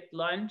always skipped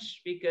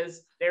lunch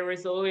because there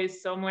was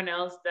always someone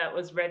else that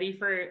was ready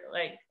for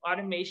like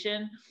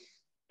automation.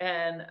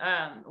 And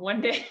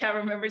one day I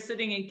remember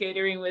sitting in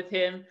catering with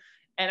him,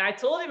 and I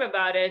told him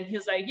about it, and he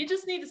was like, "You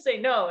just need to say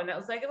no." And I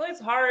was like, "Well, it's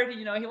hard,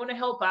 you want to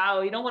help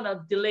out, you don't want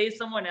to delay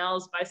someone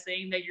else by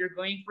saying that you're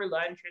going for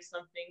lunch or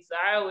something." So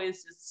I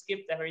always just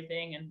skipped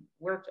everything and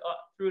worked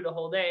through the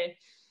whole day.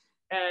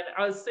 And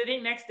I was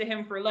sitting next to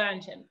him for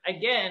lunch, and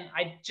again,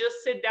 I just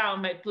sit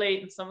down my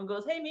plate, and someone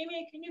goes, "Hey,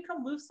 Mimi, can you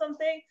come move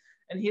something?"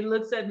 And he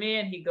looks at me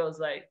and he goes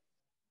like,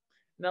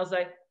 and I was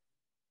like,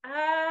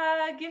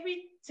 give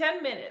me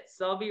 10 minutes,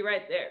 so I'll be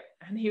right there.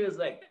 And he was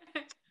like,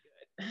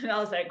 and I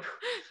was like,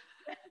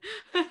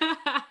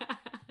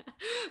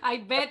 I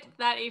bet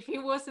that if he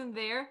wasn't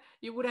there,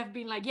 you would have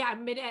been like, "Yeah,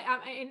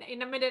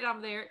 in a minute,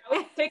 I'm there." I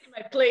would take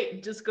my plate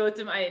and just go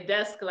to my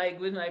desk like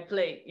with my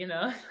plate.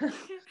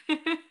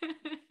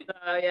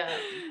 So yeah,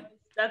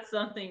 that's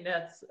something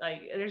that's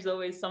like there's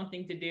always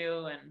something to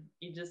do, and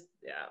you just,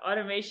 yeah,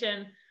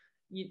 automation,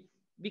 you,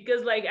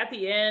 because like at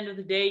the end of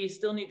the day you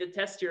still need to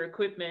test your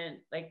equipment.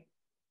 Like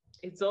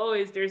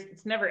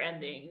it's never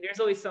ending. There's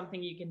always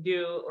something you can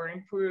do or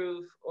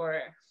improve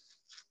or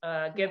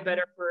get Yeah.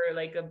 better for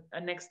like a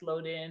next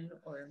load in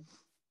or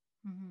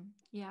Hmm.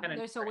 Yeah, kind of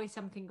there's different. always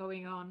something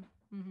going on.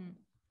 Hmm. Oh,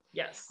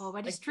 Yes, but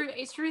like it's true.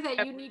 It's true that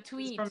you never need to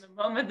ends from eat. the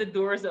moment the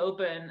doors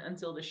open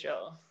until the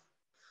show.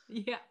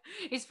 Yeah,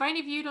 it's fine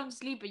if you don't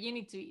sleep, but you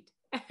need to eat.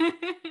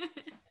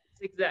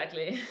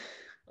 Exactly.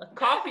 Like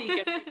coffee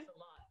can fix a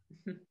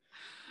lot.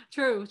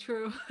 True,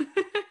 true.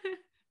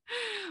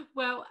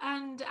 Well,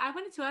 and I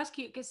wanted to ask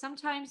you because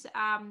sometimes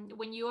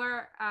when you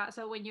are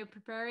when you're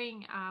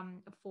preparing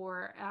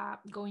for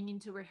going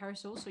into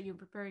rehearsal, so you're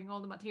preparing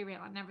all the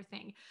material and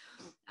everything.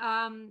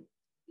 Um,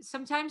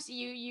 sometimes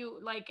you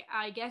like,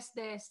 I guess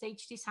the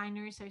stage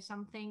designers or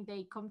something,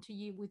 they come to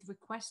you with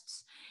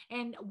requests,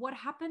 and what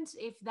happens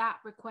if that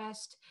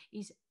request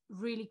is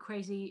really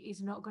crazy,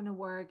 is not going to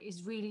work,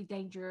 is really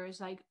dangerous?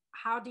 Like,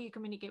 how do you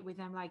communicate with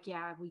them? Like,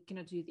 yeah, we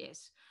cannot do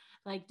this.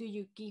 Like, do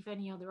you give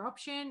any other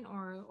option,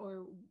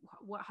 or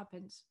what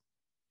happens?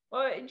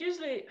 Well, it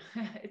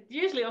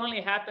usually only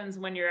happens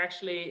when you're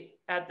actually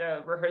at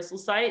the rehearsal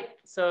site.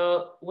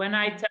 So when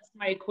I Mm-hmm. test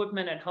my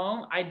equipment at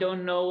home, I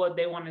don't know what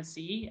they want to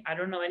see. I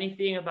don't know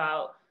anything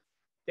about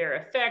their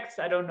effects.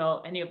 I don't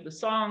know any of the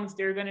songs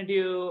they're gonna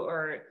do,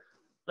 or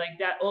like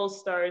that all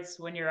starts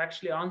when you're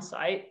actually on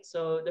site.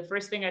 So the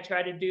first thing I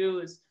try to do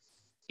is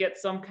get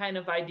some kind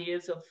of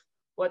ideas of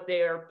what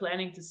they are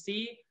planning to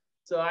see,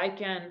 so I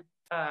can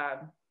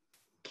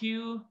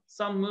cue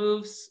some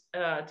moves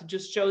to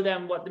just show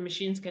them what the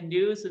machines can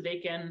do, so they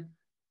can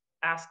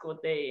ask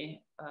what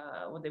they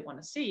want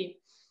to see.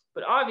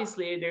 But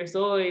obviously, there's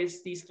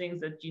always these things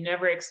that you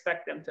never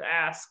expect them to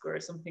ask, or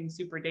something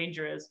super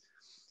dangerous.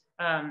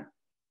 Um,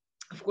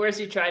 of course,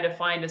 you try to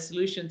find a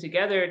solution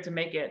together to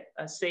make it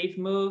a safe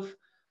move.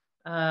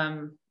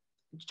 Um,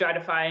 try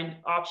to find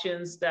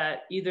options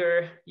that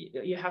either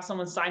you have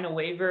someone sign a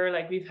waiver,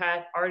 like we've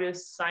had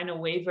artists sign a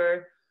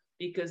waiver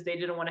because they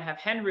didn't want to have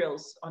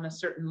handrails on a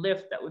certain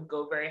lift that would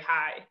go very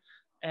high.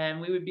 And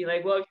we would be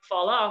like, well, if you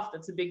fall off,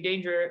 that's a big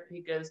danger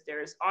because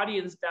there's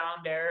audience down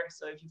there.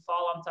 So if you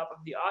fall on top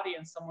of the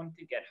audience, someone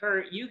could get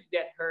hurt, you could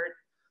get hurt.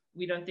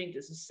 We don't think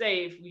this is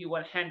safe. We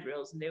want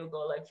handrails. And they would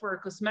go like, for a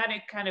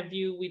cosmetic kind of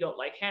view, we don't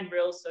like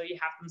handrails. So you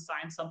have them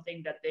sign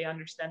something that they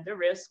understand the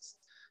risks,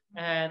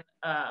 and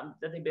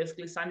that they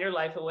basically sign their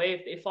life away.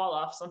 If they fall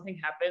off, something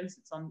happens,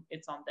 it's on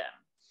them.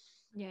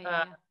 Yeah,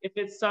 yeah, yeah. If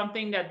it's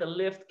something that the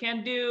lift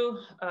can do,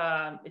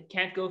 it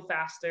can't go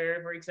faster.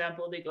 For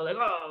example, they go like,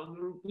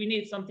 "Oh, we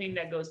need something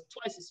that goes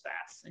twice as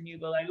fast," and you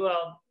go like,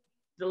 "Well,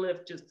 the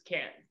lift just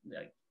can't.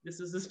 Like, this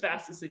is as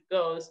fast as it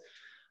goes."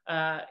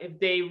 If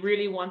they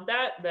really want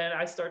that, then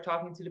I start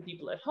talking to the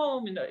people at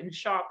home in the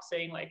shop,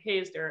 saying like, "Hey,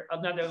 is there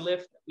another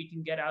lift that we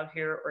can get out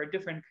here, or a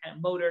different kind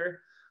of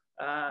motor?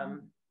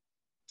 Um,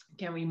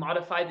 can we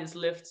modify this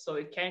lift so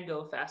it can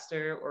go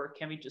faster, or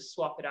can we just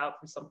swap it out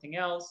for something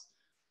else?"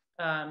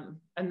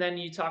 And then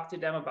you talk to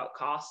them about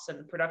costs, and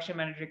the production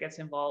manager gets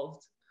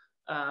involved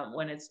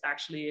when it's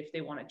actually if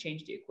they want to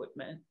change the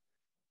equipment.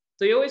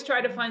 So you always try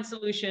to find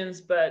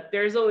solutions, but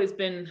there's always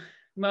been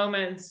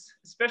moments,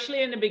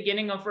 especially in the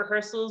beginning of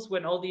rehearsals,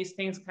 when all these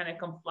things kind of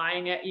come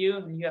flying at you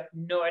and you have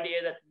no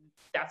idea that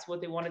that's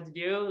what they wanted to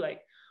do.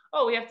 Like,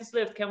 oh, we have this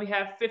lift. Can we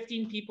have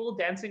 15 people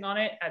dancing on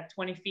it at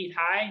 20 feet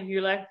high? And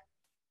you're like,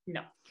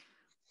 no.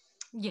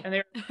 Yeah. And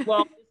they're,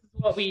 well, this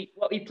is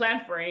what we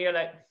planned for. And you're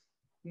like,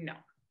 no.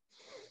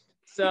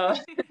 So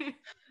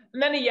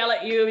and then they yell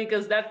at you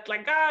because that's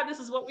like, this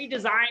is what we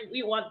designed.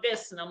 We want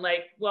this. And I'm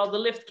like, well, the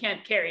lift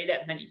can't carry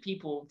that many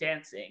people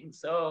dancing,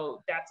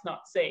 so that's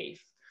not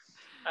safe.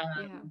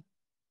 Yeah.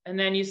 And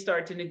then you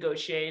start to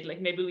negotiate,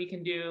 like maybe we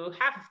can do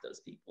half of those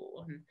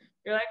people. And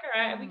you're like,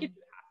 all right, we can Mm.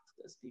 do half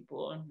of those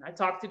people. And I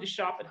talk to the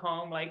shop at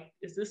home, like,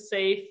 is this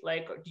safe?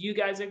 Like, do you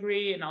guys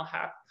agree? And I'll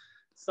have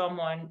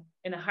someone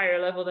in a higher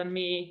level than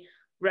me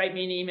write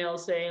me an email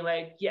saying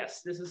like,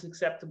 yes, this is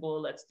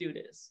acceptable. Let's do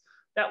this.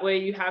 That way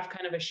you have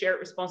kind of a shared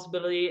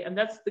responsibility. And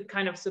that's the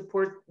kind of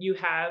support you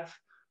have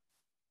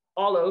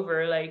all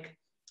over. Like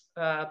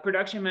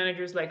production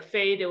managers like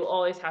Faye, they will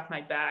always have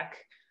my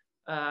back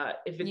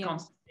if it Yeah.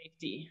 comes to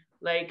safety.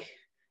 Like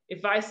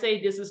if I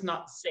say this is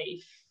not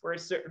safe for a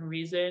certain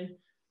reason,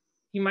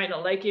 he might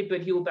not like it,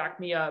 but he will back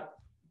me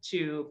up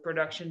to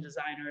production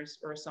designers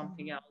or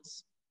something Mhm.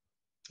 else.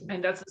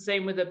 And that's the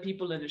same with the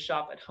people in the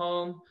shop at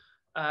home.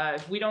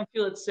 If we don't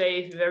feel it's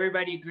safe, if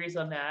everybody agrees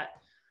on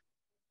that,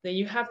 then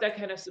you have that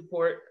kind of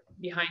support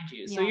behind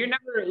you. So Yeah. you're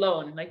never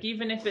alone. Like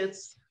even if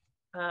it's,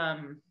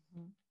 Mhm.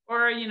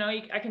 or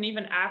I can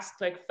even ask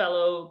like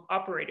fellow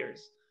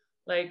operators,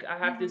 like I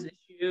have this Mhm.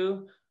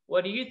 issue.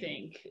 What do you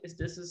think? Is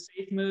this a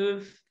safe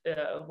move?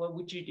 What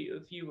would you do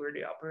if you were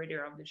the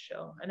operator on this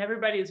show? And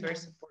everybody is very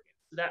Yeah. supportive.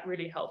 So that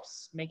really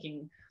helps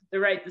making the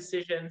right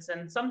decisions.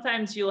 And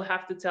sometimes you'll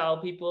have to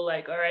tell people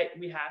like, all right,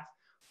 we have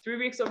 3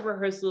 weeks of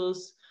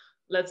rehearsals.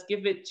 Let's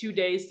give it 2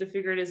 days to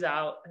figure this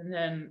out, and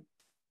then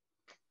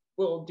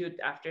we'll do it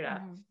after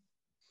that. Mhm.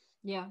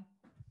 Yeah.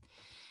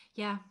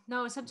 Yeah.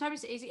 No,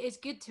 sometimes it's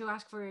good to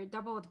ask for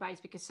double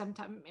advice, because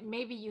sometimes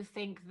maybe you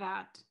think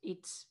that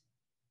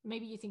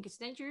maybe you think it's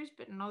dangerous,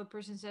 but another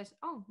person says,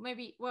 oh,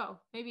 maybe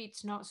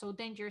it's not so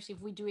dangerous if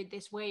we do it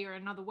this way or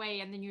another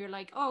way. And then you're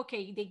like, oh,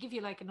 okay, they give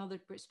you like another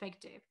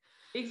perspective.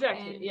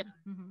 Exactly. And Yeah.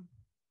 mhm.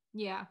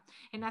 Yeah,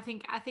 and I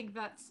think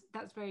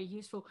that's very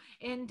useful.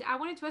 And I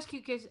wanted to ask you,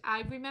 because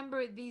I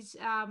remember this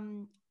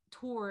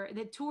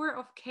the tour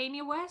of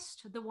Kanye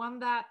West, the one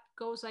that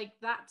goes like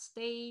that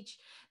stage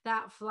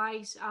that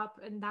flies up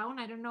and down.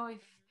 I don't know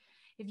if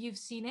you've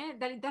seen it,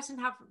 that it doesn't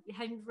have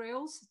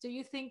handrails. Do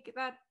you think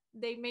that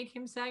they made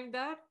him sign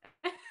that?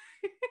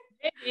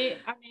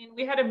 Maybe. I mean,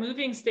 we had a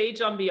moving stage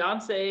on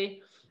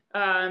Beyonce,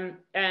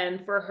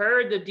 and for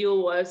her, the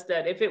deal was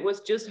that if it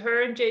was just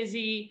her and Jay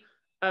Z,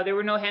 there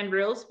were no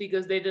handrails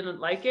because they didn't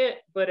like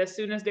it. But as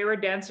soon as there were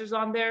dancers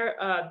on there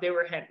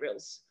were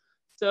handrails.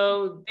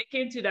 So they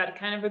came to that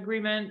kind of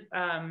agreement.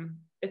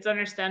 it's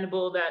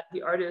understandable that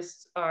the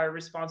artists are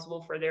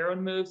responsible for their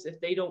own moves. If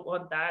they don't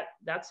want that,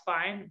 that's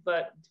fine.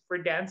 But for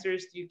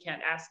dancers, you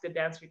can't ask a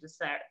dancer to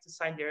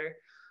sign their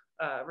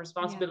Yeah.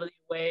 responsibility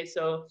away.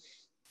 So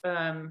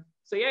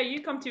yeah,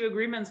 you come to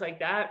agreements like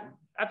that.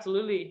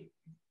 Absolutely.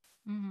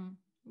 Mm-hmm.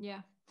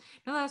 Yeah.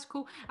 No, that's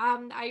cool.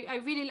 I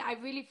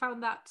really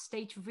found that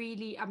stage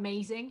really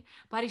amazing.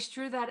 But it's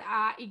true that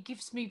it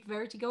gives me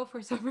vertigo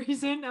for some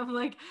reason. I'm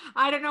like,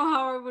 I don't know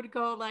how I would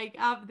go like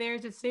up there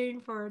to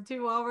sing for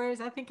 2 hours.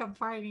 I think I'm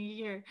fine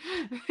here.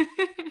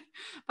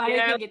 But I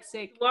Yeah, think it's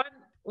sick.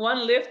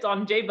 one lift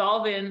on J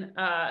Balvin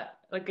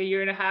like a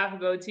year and a half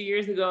ago, 2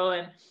 years ago,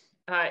 and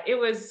it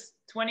was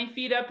 20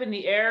 feet up in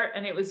the air,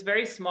 and it was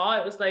very small.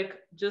 It was like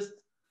just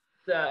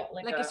the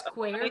like Like a a pie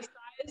square.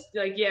 size.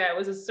 Like yeah, it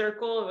was a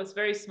circle. It was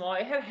very small.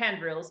 It had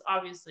handrails,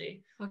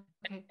 obviously.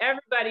 Okay.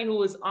 Everybody who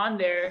was on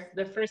there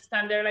the first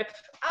time, they're like,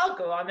 I'll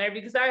go on there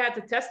because I had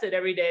to test it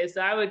every day. So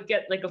I would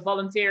get like a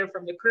volunteer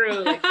from the crew,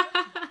 like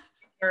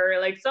or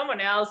like someone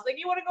else, like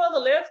you want to go on the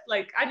lift?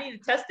 Like I need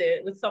to test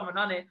it with someone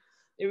on it.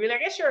 They'd be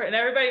like, yeah, sure. And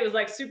everybody was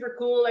like super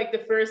cool, like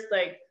the first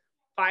like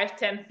 5,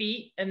 10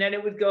 feet, and then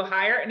it would go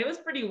higher, and it was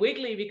pretty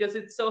wiggly because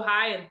it's so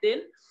high and thin.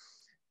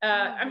 Oh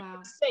I mean, wow.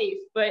 it's safe,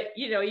 but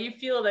you know, you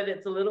feel that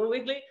it's a little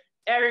wiggly.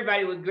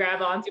 Everybody would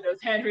grab onto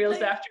those handrails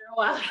Like after a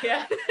while.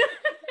 Yeah.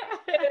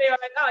 And they were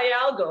like, oh yeah,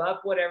 I'll go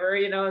up, whatever,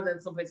 you know, and then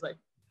somebody's like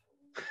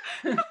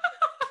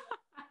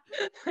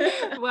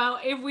well,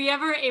 if we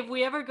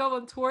ever go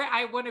on tour,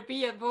 I want to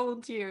be a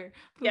volunteer,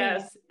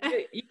 yes,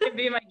 please. you can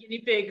be my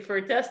guinea pig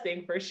for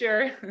testing for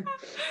sure.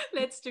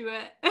 Let's do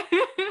it.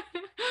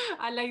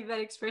 I like that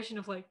expression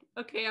of like,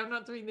 okay, I'm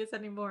not doing this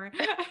anymore.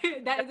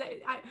 The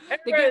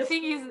Everybody good is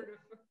thing is,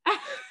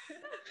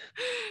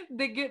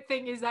 the good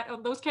thing is that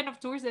on those kind of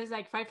tours, there's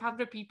like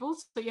 500 people,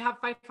 so you have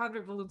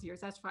 500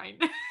 volunteers. That's fine.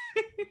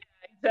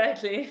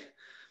 exactly.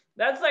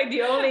 That's like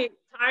the only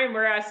time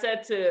where I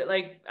said to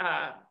like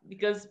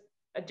because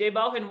J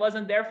Balvin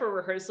wasn't there for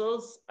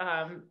rehearsals.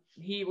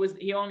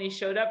 He only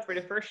showed up for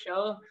the first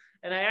show,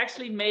 and I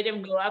actually made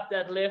him go up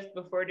that lift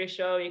before the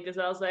show because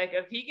I was like,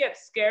 if he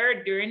gets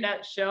scared during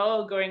that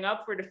show going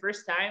up for the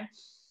first time,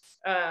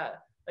 uh,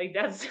 like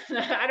that's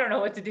I don't know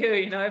what to do.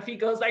 You know, if he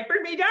goes like,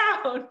 bring me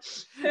down.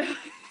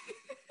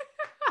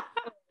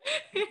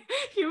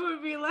 He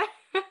would be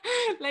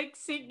like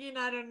singing,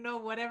 I don't know,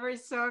 whatever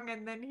song,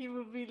 and then he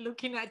would be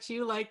looking at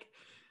you like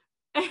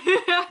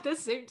at the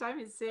same time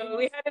he So sings.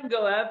 we had him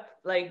go up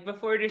like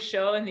before the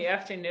show in the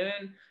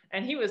afternoon,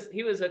 and he was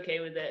okay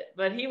with it.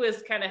 But he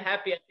was kind of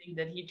happy, I think,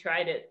 that he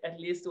tried it at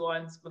least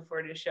once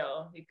before the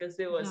show because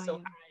it was No, so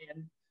yeah.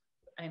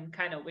 high and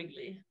kind of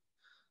wiggly.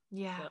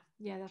 Yeah, So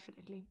yeah,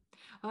 definitely.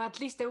 Well, at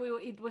least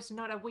it was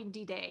not a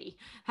windy day.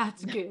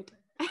 That's good.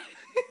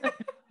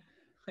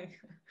 like,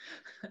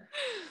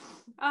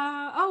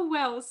 Oh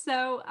well,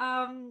 so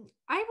I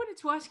wanted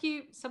to ask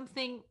you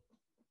something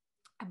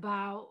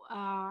about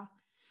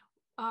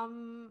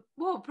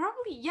well,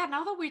 probably, yeah,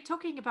 now that we're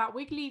talking about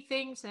wiggly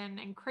things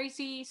and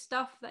crazy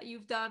stuff that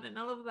you've done and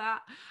all of that,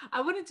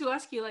 I wanted to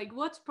ask you, like,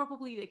 what's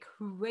probably the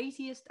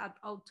craziest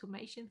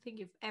automation thing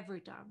you've ever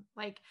done?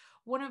 Like,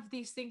 one of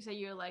these things that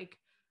you're like,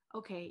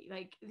 okay,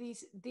 like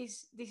this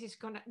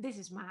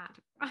is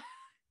mad.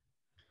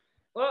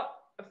 well,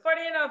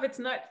 funny enough, it's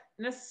not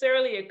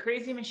necessarily a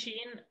crazy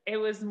machine. It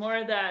was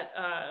more that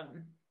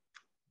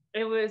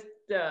it was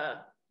the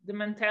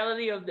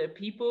mentality of the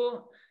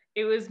people.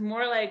 It was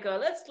more like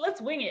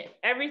let's wing it.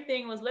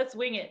 Everything was let's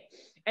wing it,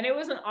 and it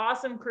was an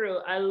awesome crew.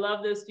 I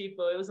love those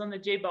people. It was on the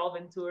J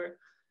Balvin tour,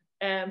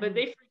 but Mm.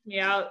 they freaked me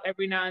out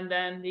every now and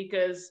then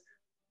because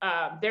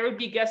there would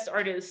be guest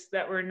artists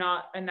that were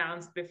not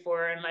announced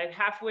before, and like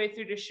halfway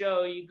through the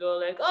show, you go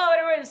like, oh,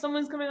 wait,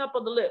 someone's coming up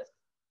on the lift.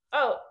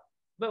 Oh,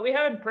 but we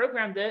haven't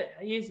programmed it.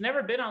 He's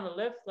never been on the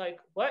lift. Like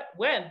what?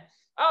 When?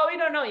 Oh, we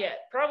don't know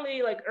yet.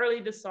 Probably like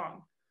early this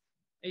song.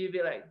 And you'd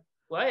be like,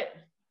 what?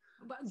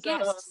 But So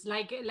guests,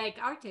 like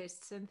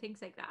artists and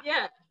things like that.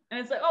 yeah.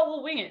 And it's like, oh,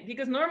 we'll wing it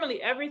because normally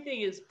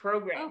everything is Oh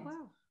programmed.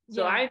 wow.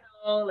 So Yeah. I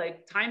know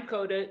like time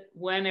coded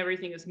when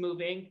everything is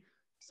moving.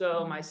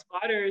 So my Mm.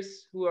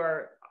 spotters, who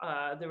are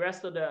the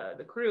rest of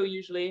the crew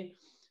usually,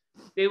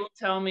 they will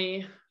tell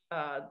me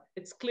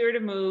it's clear to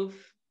move.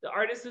 The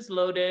artist is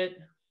loaded.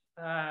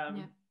 Yeah.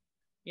 Um,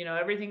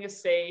 everything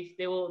is safe.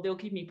 They'll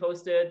keep me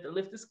posted. The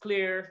lift is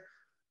clear.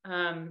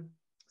 Um,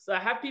 so I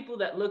have people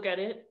that look at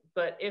it,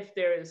 but if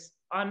there's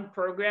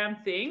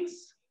unprogrammed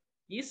things,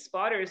 these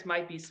spotters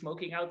might be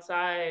smoking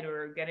outside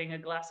or getting a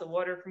glass of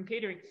water from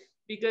catering.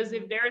 Because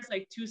if Mm. there's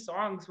like 2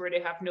 songs where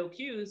they have no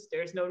cues,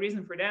 there's no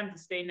reason for them to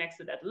stay next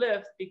to that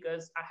lift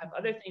because I have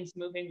other things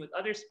moving with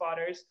other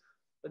spotters,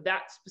 but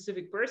that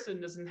specific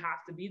person doesn't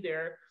have to be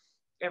there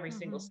every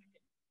single Mm-hmm. second.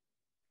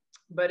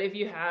 But if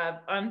you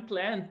have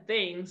unplanned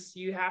things,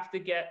 you have to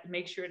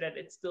make sure that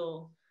it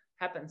still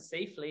happens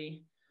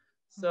safely.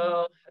 Mm-hmm.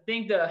 So I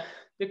think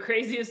the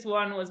craziest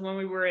one was when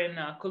we were in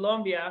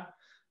Colombia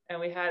and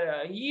we had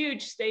a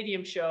huge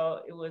stadium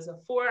show. It was a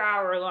 4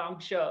 hour long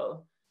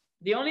show.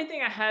 The only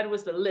thing I had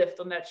was the lift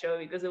on that show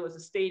because it was a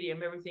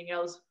stadium. Everything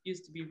else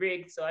used to be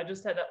rigged. So I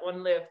just had that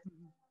one lift,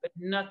 but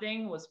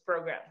nothing was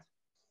programmed.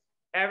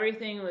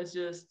 Everything was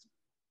just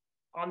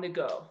on the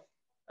go.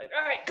 Like,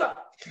 all right, go.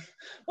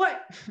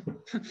 What?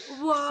 So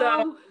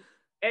Whoa.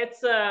 it's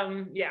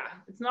yeah,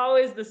 it's not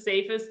always the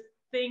safest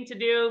thing to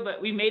do,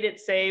 but we made it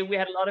safe. We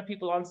had a lot of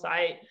people on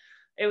site.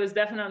 It was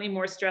definitely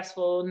more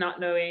stressful not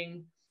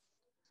knowing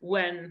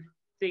when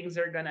things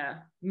are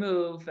gonna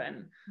move,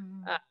 and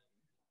Mm. uh,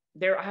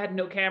 there I had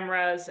no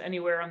cameras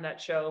anywhere on that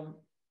show.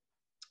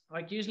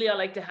 Like usually I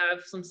like to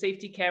have some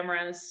safety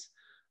cameras.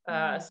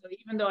 Mm. So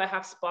even though I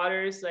have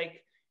spotters,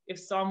 like if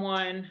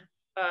someone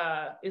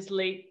is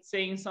late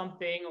saying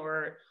something,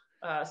 or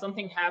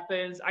something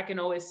happens, I can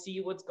always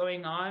see what's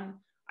going on.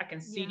 I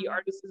can see Yeah. the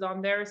artist is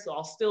on there. So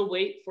I'll still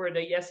wait for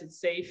the yes, it's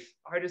safe.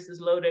 Artist is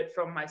loaded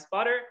from my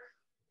spotter,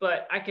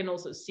 but I can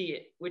also see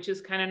it, which is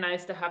kind of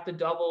nice to have the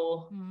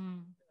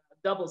Mm.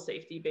 double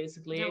safety Double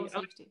basically. I like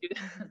safety. to do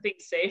Hmm.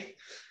 things safe.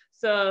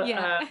 So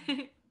Yeah.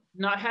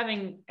 not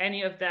having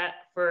any of that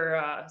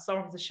for some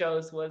of the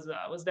shows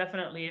was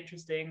definitely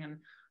interesting and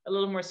a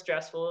little more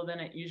stressful than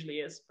it usually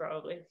is,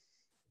 probably.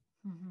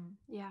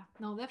 Yeah,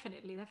 no,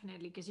 definitely,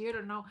 definitely, because you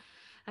don't know,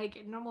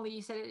 like normally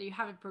you said it, you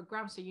have a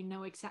program, so you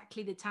know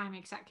exactly the time,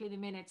 exactly the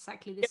minute,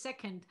 exactly the Yep,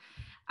 second,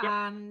 yep,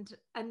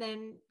 and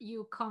then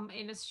you come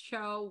in a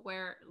show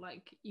where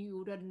like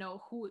you don't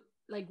know who,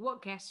 like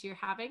what guests you're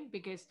having,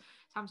 because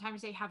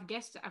sometimes they have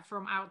guests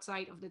from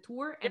outside of the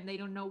tour yep, and they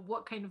don't know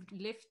what kind of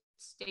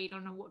lifts, they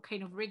don't know what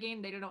kind of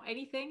rigging, they don't know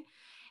anything,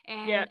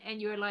 yeah,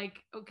 and you're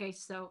like, okay,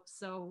 so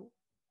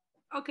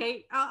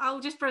okay, I'll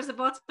just press the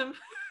button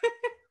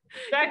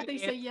if they exactly.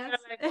 say And it's yes. kind of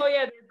like, oh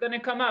yeah, they're gonna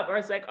come up, or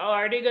it's like, oh,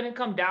 are they gonna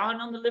come down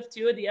on the lift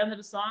too at the end of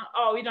the song?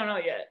 Oh, we don't know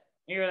yet.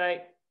 And you're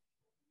like,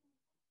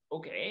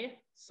 okay.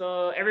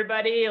 So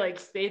everybody like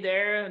stay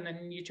there, and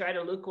then you try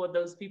to look what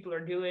those people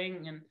are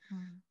doing, and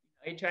Mm.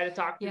 you try to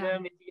talk to Yeah.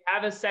 them. If you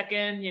have a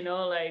second,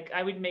 like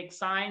I would make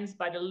signs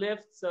by the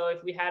lift. So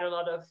if we had a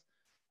lot of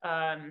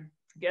um,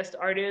 guest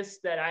artists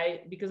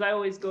because I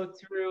always go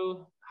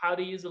through how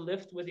to use a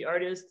lift with the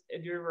artist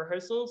during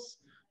rehearsals,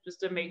 just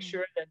to make Mhm.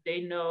 sure that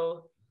they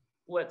know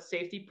what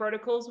safety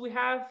protocols we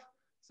have.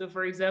 So,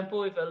 for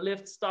example, if a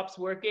lift stops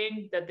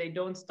working, that they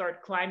don't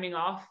start climbing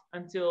off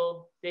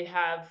until they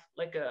have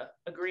like a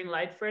green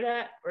light for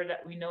that, or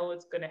that we know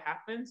it's going to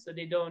happen. So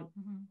they don't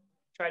Mhm.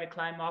 try to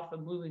climb off a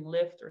moving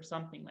lift or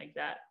something like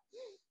that.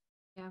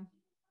 Yeah.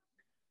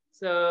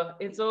 So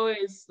it's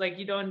always like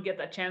you don't get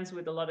that chance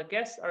with a lot of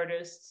guest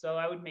artists. So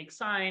I would make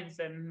signs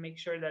and make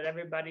sure that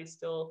everybody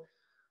still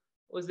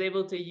was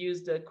able to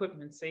use the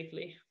equipment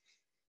safely.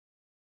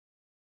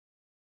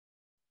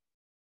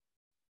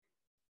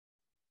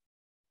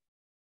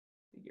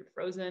 You're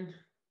frozen.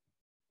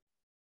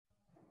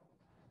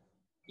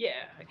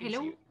 Yeah, I can see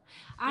Hello. you.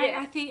 I Yeah,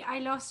 I think I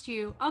lost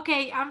you.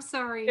 Okay, I'm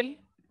sorry.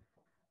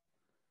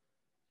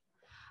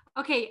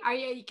 Okay,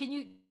 can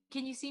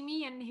you see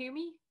me and hear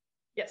me?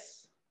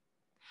 yes.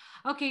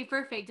 Okay,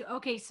 perfect.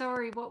 Okay,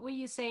 sorry. What were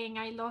you saying?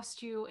 I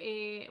lost you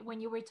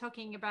when you were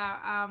talking about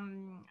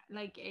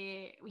like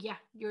yeah,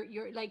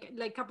 you're like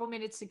a couple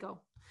minutes ago.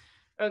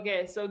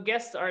 Okay, so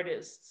guest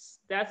artists.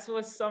 That's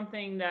was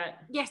something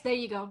that, Yes, there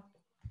you go.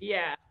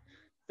 yeah,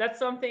 that's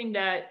something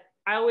that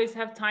I always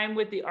have time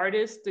with the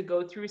artist to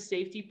go through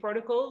safety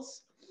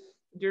protocols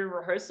during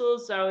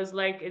rehearsals. So I was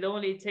like, it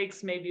only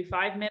takes maybe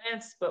 5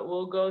 minutes, but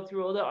we'll go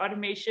through all the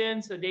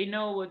automation so they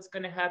know what's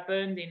going to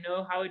happen. They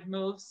know how it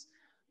moves.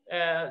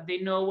 They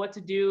know what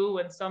to do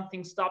when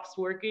something stops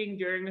working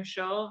during a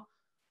show.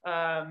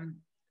 Um,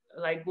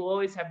 like we'll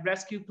always have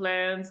rescue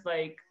plans,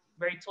 like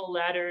very tall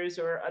ladders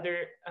or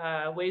other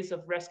ways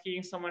of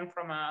rescuing someone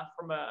from a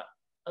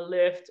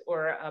lift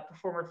or a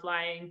performer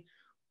flying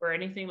or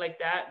anything like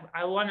that.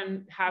 I want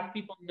to have Yeah.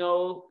 people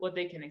know what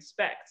they can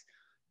expect.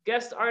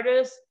 Guest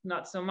artists,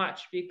 not so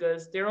much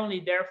because they're only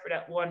there for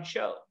that one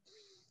show.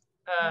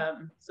 Yeah.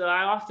 So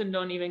I often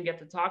don't even get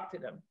to talk to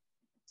them.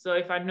 So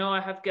if I know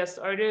I have guest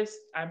artists,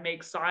 I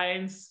make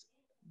signs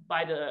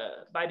by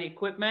the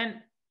equipment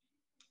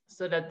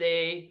so that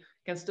they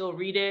can still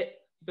read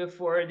it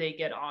before they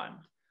get on.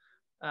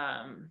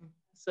 Um,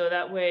 so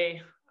that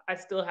way, I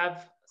still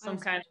have some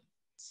That's kind of good.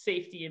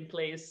 safety in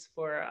place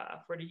for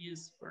the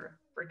use for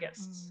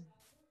guests. Mm.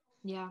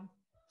 Yeah.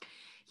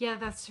 Yeah,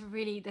 that's a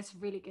really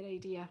good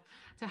idea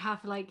to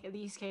have like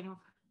these kind of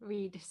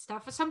read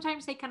stuff.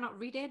 Sometimes they cannot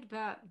read it,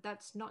 but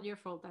that's not your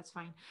fault. That's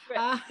fine. Right.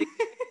 Uh,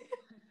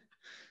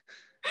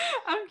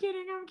 I'm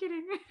kidding. I'm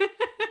kidding.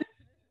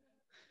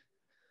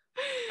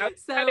 I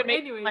was trying So to make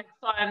it anyway, like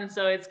fun,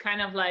 so it's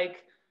kind of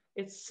like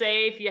it's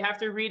safe. You have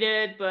to read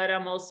it, but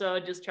I'm also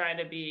just trying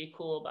to be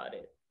cool about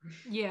it.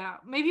 yeah,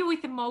 maybe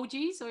with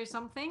emojis or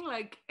something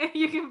like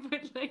you can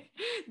put like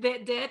the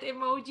dead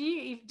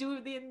emoji if do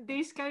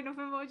this kind of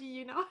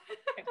emoji.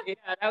 Yeah,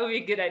 that would be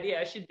a good idea.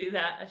 I should do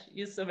that. I should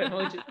use some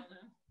emojis on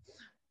them.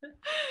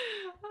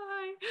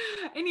 Hi.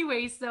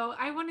 Anyway, so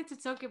I wanted to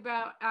talk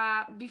about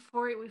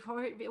before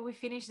we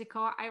finish the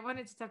call, I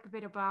wanted to talk a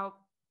bit about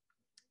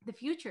the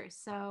future.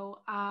 So,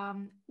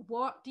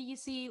 what do you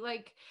see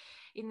like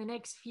in the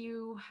next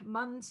few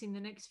months, in the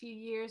next few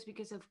years,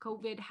 because of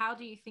COVID? How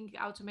do you think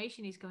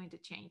automation is going to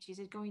change? Is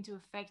it going to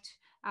affect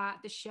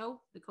the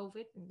show, the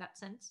COVID, in that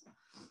sense?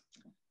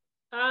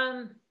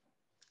 Um,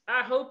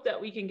 I hope that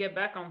we can get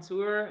back on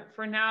tour.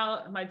 For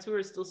now, my tour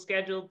is still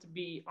scheduled to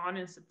be on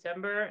in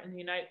September in the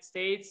United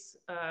States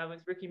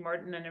with Ricky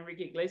Martin and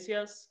Enrique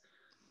Iglesias.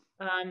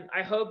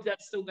 I hope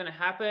that's still going to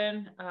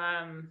happen.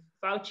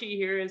 Fauci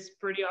here is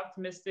pretty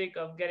optimistic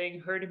of getting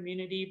herd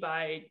immunity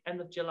by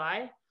end of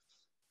July.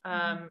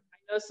 Mm-hmm.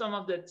 I know some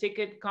of the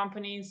ticket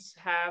companies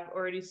have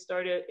already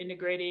started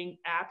integrating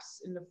apps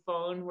in the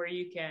phone where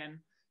you can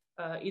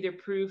either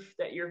prove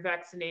that you're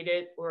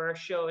vaccinated or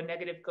show a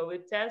negative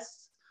COVID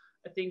test.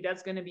 I think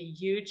that's going to be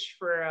huge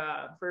for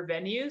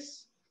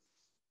venues.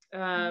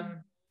 Mm-hmm.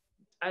 Um,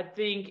 I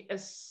think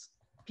as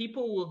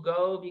people will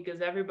go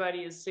because everybody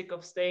is sick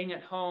of staying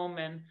at home,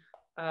 and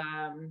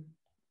um,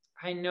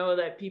 I know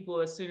that people,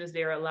 as soon as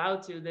they're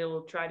allowed to, they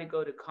will try to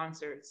go to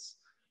concerts.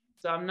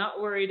 So I'm not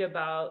worried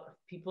about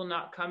people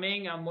not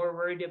coming. I'm more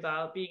worried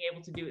about being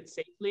able to do it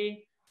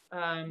safely.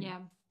 Um, Yeah.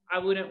 I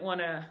wouldn't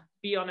want to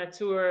be on a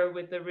tour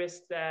with the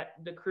risk that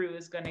the crew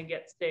is going to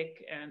get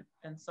sick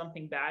and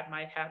something bad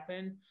might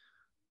happen.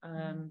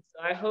 Mm-hmm. So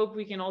I hope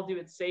we can all do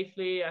it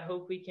safely. I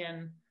hope we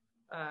can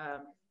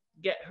um,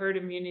 get herd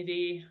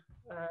immunity.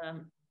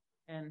 Um,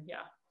 and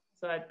yeah,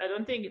 so I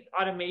don't think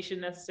automation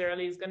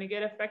necessarily is going to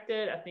get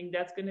affected. I think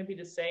that's going to be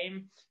the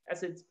same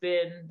as it's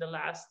been the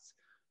last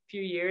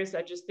few years.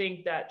 I just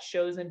think that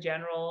shows in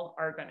general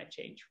are going to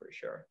change for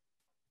sure.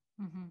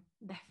 Mm-hmm.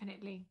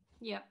 Definitely.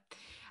 Yep.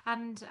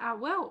 And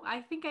well,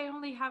 I think I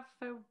only have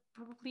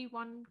probably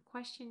one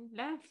question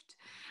left.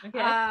 Okay.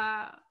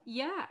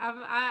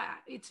 Yeah,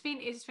 it's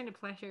been a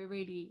pleasure,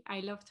 really. I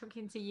love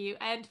talking to you.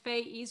 And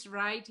Faye is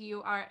right.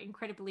 You are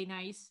incredibly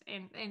nice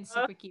and Oh,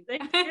 super cute.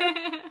 thank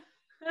you.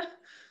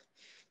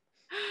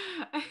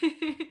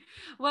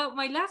 Well,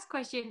 my last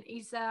question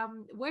is,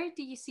 where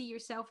do you see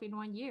yourself in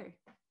 1 year?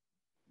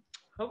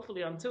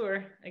 Hopefully on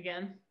tour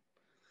again.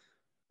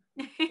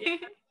 Yeah,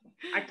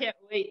 I can't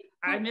wait.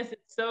 I Cool. miss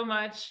it so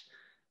much.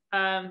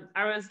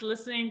 I was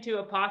listening to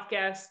a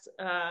podcast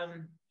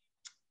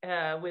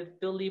with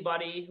Bill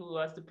Leebody, who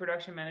was the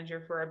production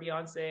manager for our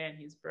Beyonce, and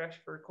he's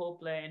production for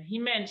Coldplay, and he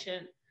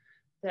mentioned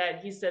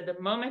that he said the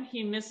moment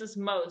he misses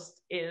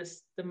most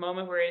is the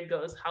moment where it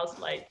goes house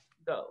lights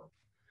go,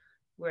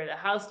 where the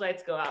house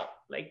lights go out,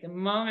 like the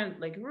moment,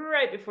 like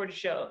right before the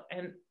show,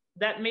 and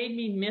that made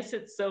me miss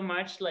it so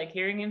much. Like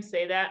hearing him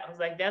say that, I was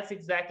like, that's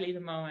exactly the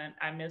moment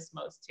I miss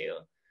most too.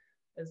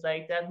 It's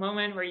like that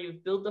moment where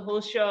you've built the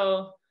whole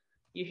show,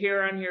 you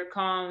hear on your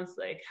comms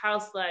like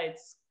house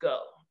lights go,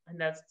 and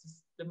that's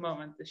just the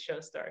moment the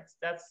show starts.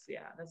 That's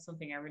yeah, that's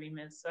something I really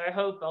miss. So I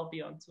hope I'll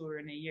be on tour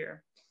in a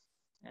year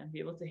and be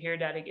able to hear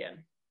that again.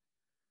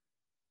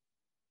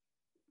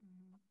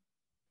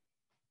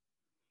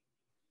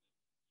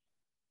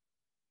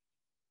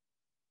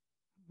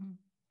 Mhm.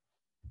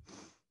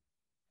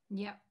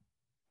 Yeah.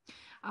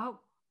 Oh,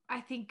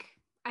 I think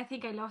I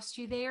think I lost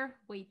you there.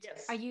 Wait,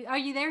 Yes. are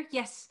you there?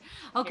 Yes.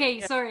 Yeah. Okay,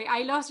 Yeah. sorry. I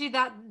lost you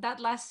that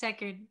last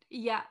second.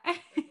 Yeah.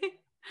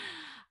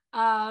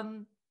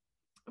 um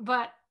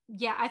but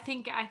yeah, I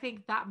think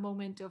that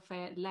moment of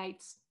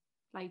lights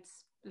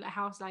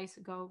house lights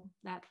go,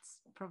 that's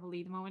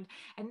probably the moment.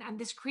 And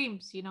the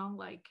screams,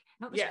 like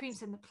not the Yes.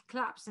 screams, and the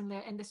claps, and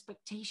the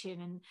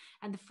expectation,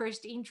 and the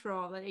first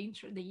intro, the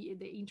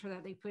intro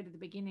that they put at the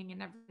beginning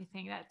and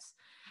everything. That's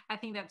I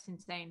think that's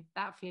insane,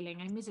 that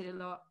feeling. I miss it a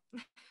lot.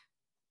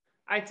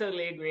 I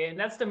totally agree. And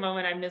that's the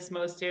moment I miss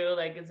most too.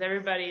 Like, as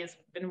everybody has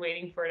been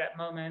waiting for that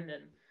moment,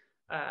 and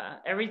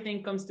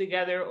everything comes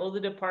together, all the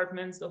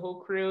departments, the whole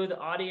crew, the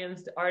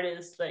audience, the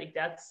artists. Like,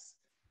 yeah,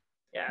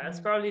 that's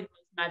Mhm. probably the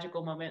most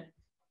magical moment.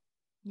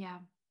 Yeah.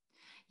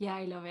 Yeah,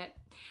 I love it.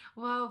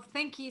 Well,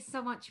 thank you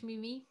so much,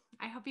 Mimi.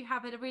 I hope you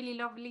have a really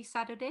lovely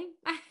Saturday.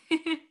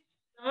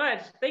 So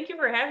much. Thank you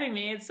for having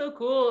me. It's so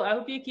cool. I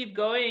hope you keep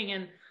going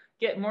and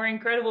get more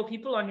incredible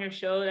people on your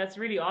show. That's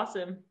really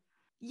awesome. More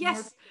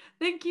Yes,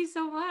 thank you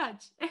so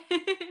much.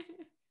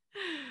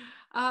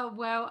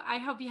 Well, I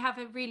hope you have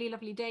a really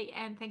lovely day,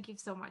 and thank you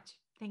so much.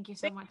 Thank you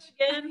so Thank much.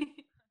 you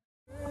again.